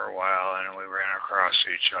her for a while, and we ran across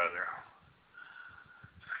each other.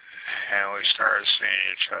 And we started seeing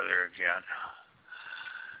each other again.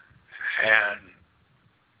 And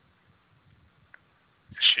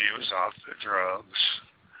she was off the drugs.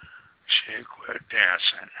 She quit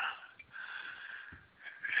dancing.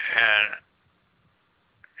 And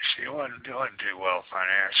she wasn't doing too well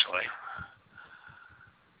financially.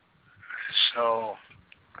 So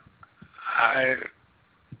I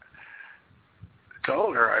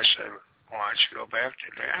told her, I said, why don't you go back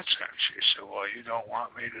to dancing? She said, well, you don't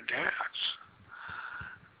want me to dance.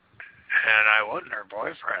 And I wasn't her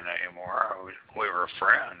boyfriend anymore. We were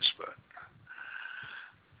friends, but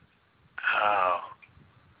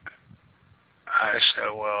I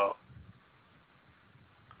said, well,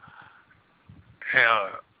 you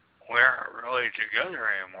know, we aren't really together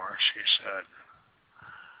anymore. She said,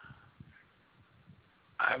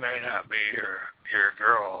 I may not be your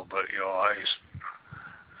girl, but you'll always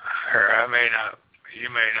Or you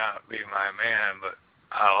may not be my man, but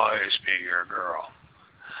I'll always be your girl.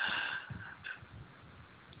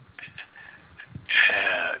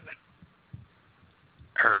 And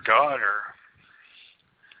her daughter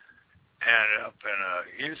ended up in a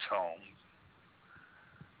youth home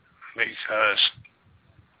because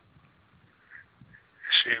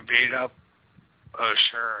she beat up a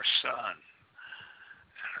sheriff's son.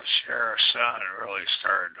 And the sheriff's son really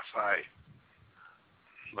started to fight.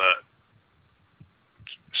 But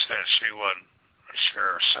since she wasn't a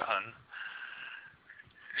sheriff's son,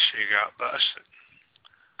 she got busted.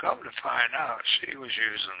 Come to find out, she was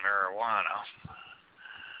using marijuana.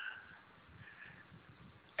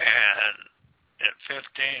 And at 15,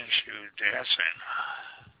 she was dancing.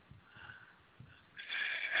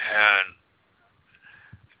 And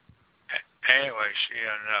anyway, she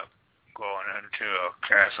ended up going into a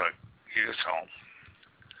Catholic youth home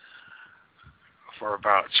for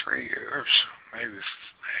about 3 years.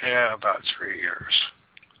 About 3 years.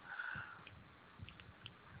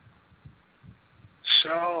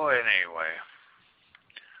 So anyway,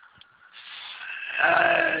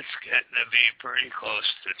 it's getting to be pretty close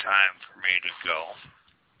to time for me to go.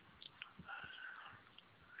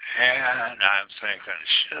 And I'm thinking,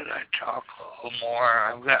 should I talk a little more?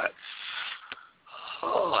 I've got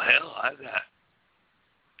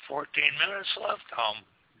 14 minutes left. I'm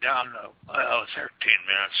down to 13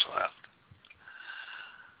 minutes left.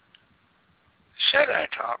 Should I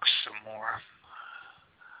talk some more?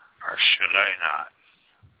 Or should I not?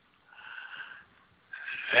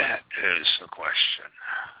 That is the question.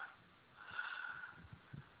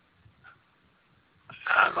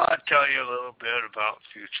 I'm going to tell you a little bit about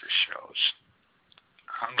future shows.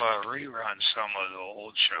 I'm going to rerun some of the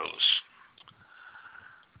old shows.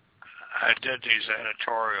 I did these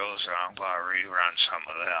editorials, and I'm going to rerun some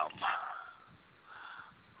of them.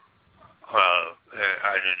 Well,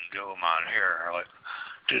 I didn't do them on here. Like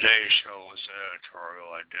today's show was an editorial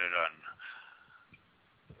I did on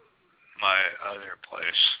my other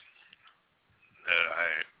place that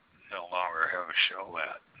I no longer have a show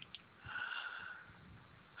at.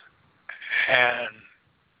 And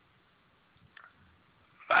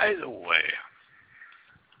by the way,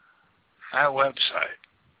 my website,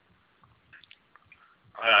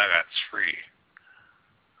 I got 3,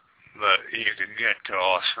 but you can get to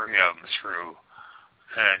all 3 of them through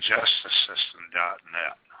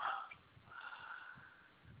justicesystem.net.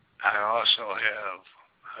 I also have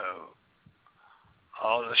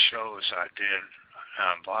all the shows I did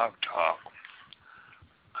on Blog Talk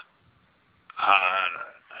on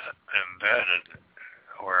embedded,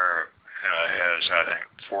 where it has, I think,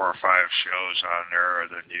 4 or 5 shows on there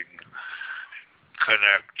that you can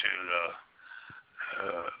connect to the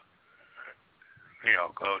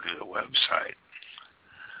go to the website,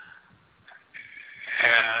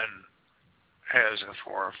 and has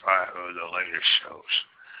 4 or 5 of the latest shows.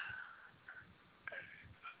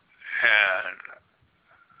 And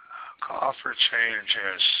Call for Change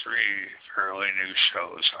has 3 fairly new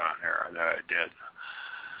shows on there that I did.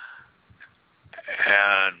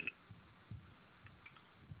 And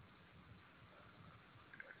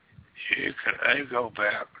I go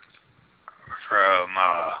back from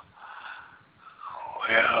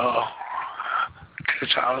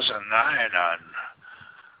 2009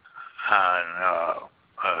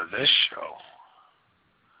 on this show,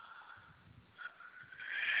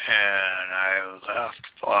 and I left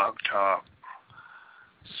Blog Talk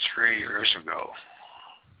 3 years ago,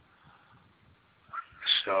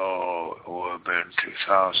 so it would have been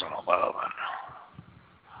 2011.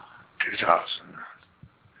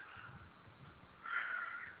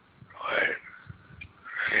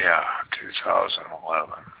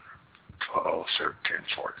 2011, 12, 13,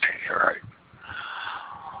 14, you're right.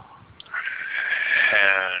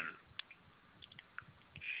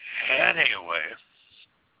 And anyway,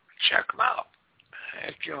 check them out. I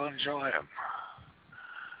think you'll enjoy them.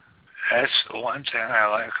 That's the one thing I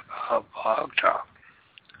like about Blog Talk.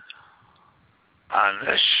 On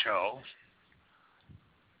this show,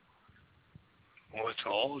 with the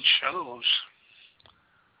old shows,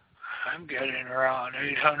 I'm getting around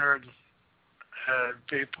 800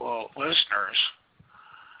 listeners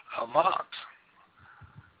a month.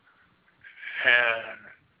 And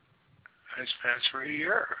it's been 3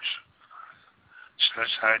 years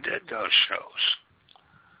since I did those shows.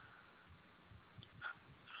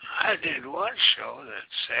 I did one show that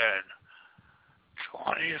said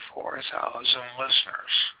 24,000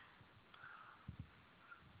 listeners.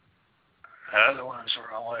 The other ones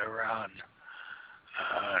were only around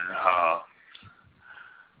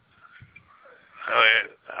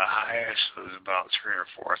the highest it was about 3,000 or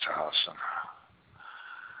 4,000.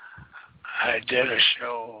 I did a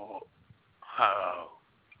show,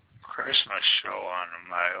 Christmas show on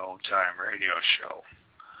my old time radio show.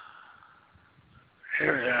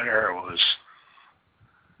 Here that era was,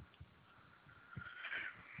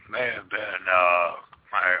 may have been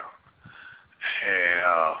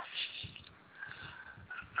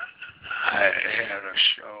I had a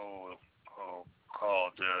show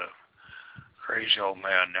called Crazy Old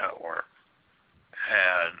Man Network,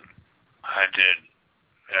 and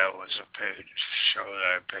that was a paid show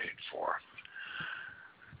that I paid for.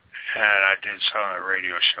 And I did some of the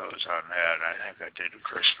radio shows on that. I think I did a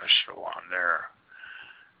Christmas show on there.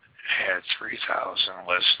 I had 3,000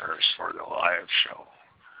 listeners for the live show.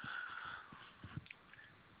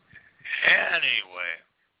 Anyway,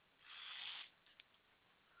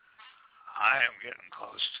 I am getting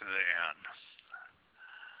close to the end.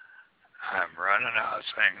 I'm running out of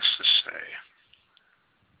things to say.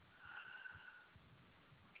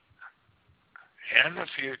 In the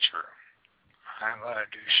future, I'm going to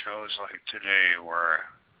do shows like today where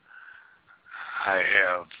I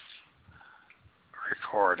have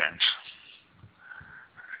recordings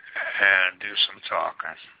and do some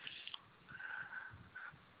talking.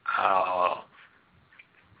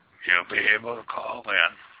 You'll be able to call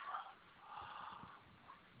in,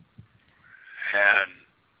 and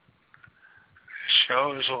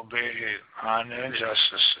shows will be on the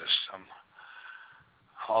injustice system,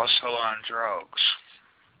 also on drugs.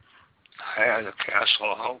 I had a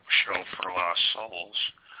Castle Hope show for Lost Souls,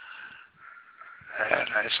 and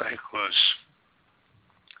I think was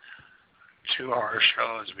 2-hour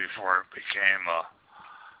shows before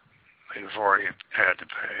you had to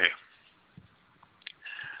pay.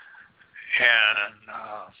 And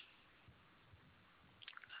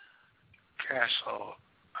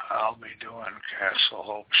I'll be doing Castle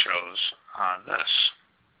Hope shows on this.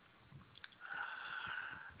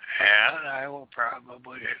 And I will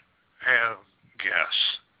probably have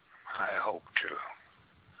guests. I hope to.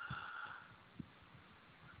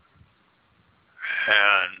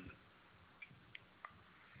 And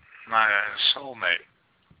my soulmate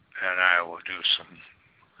and I will do some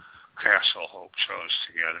Castle Hope shows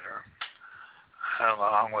together,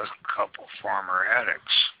 along with a couple former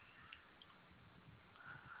addicts.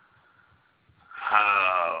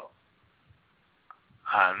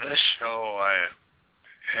 On this show, I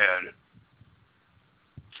had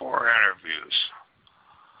 4 interviews.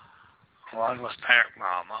 One with Panic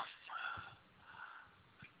Mama,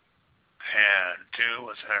 and 2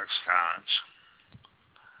 with ex-cons.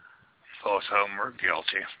 Both of them were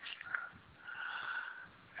guilty.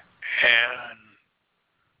 And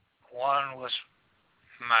one was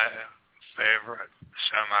my favorite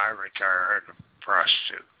semi-retired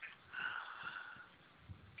prostitute.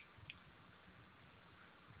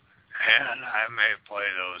 And I may play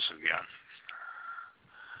those again.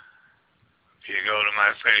 If you go to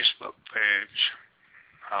my Facebook page,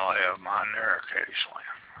 I'll have them on there occasionally.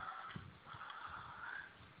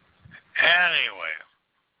 Anyway,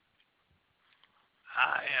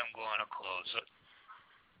 I am going to close it.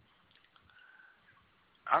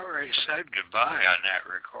 I already said goodbye on that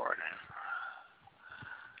recording.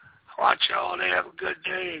 I want you all to have a good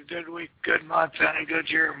day, a good week, good month, and a good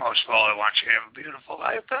year. Most of all, I want you to have a beautiful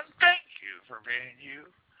life, and thank you for being you.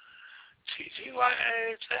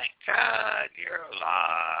 TTYA, thank God you're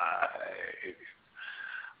alive.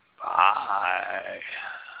 Bye.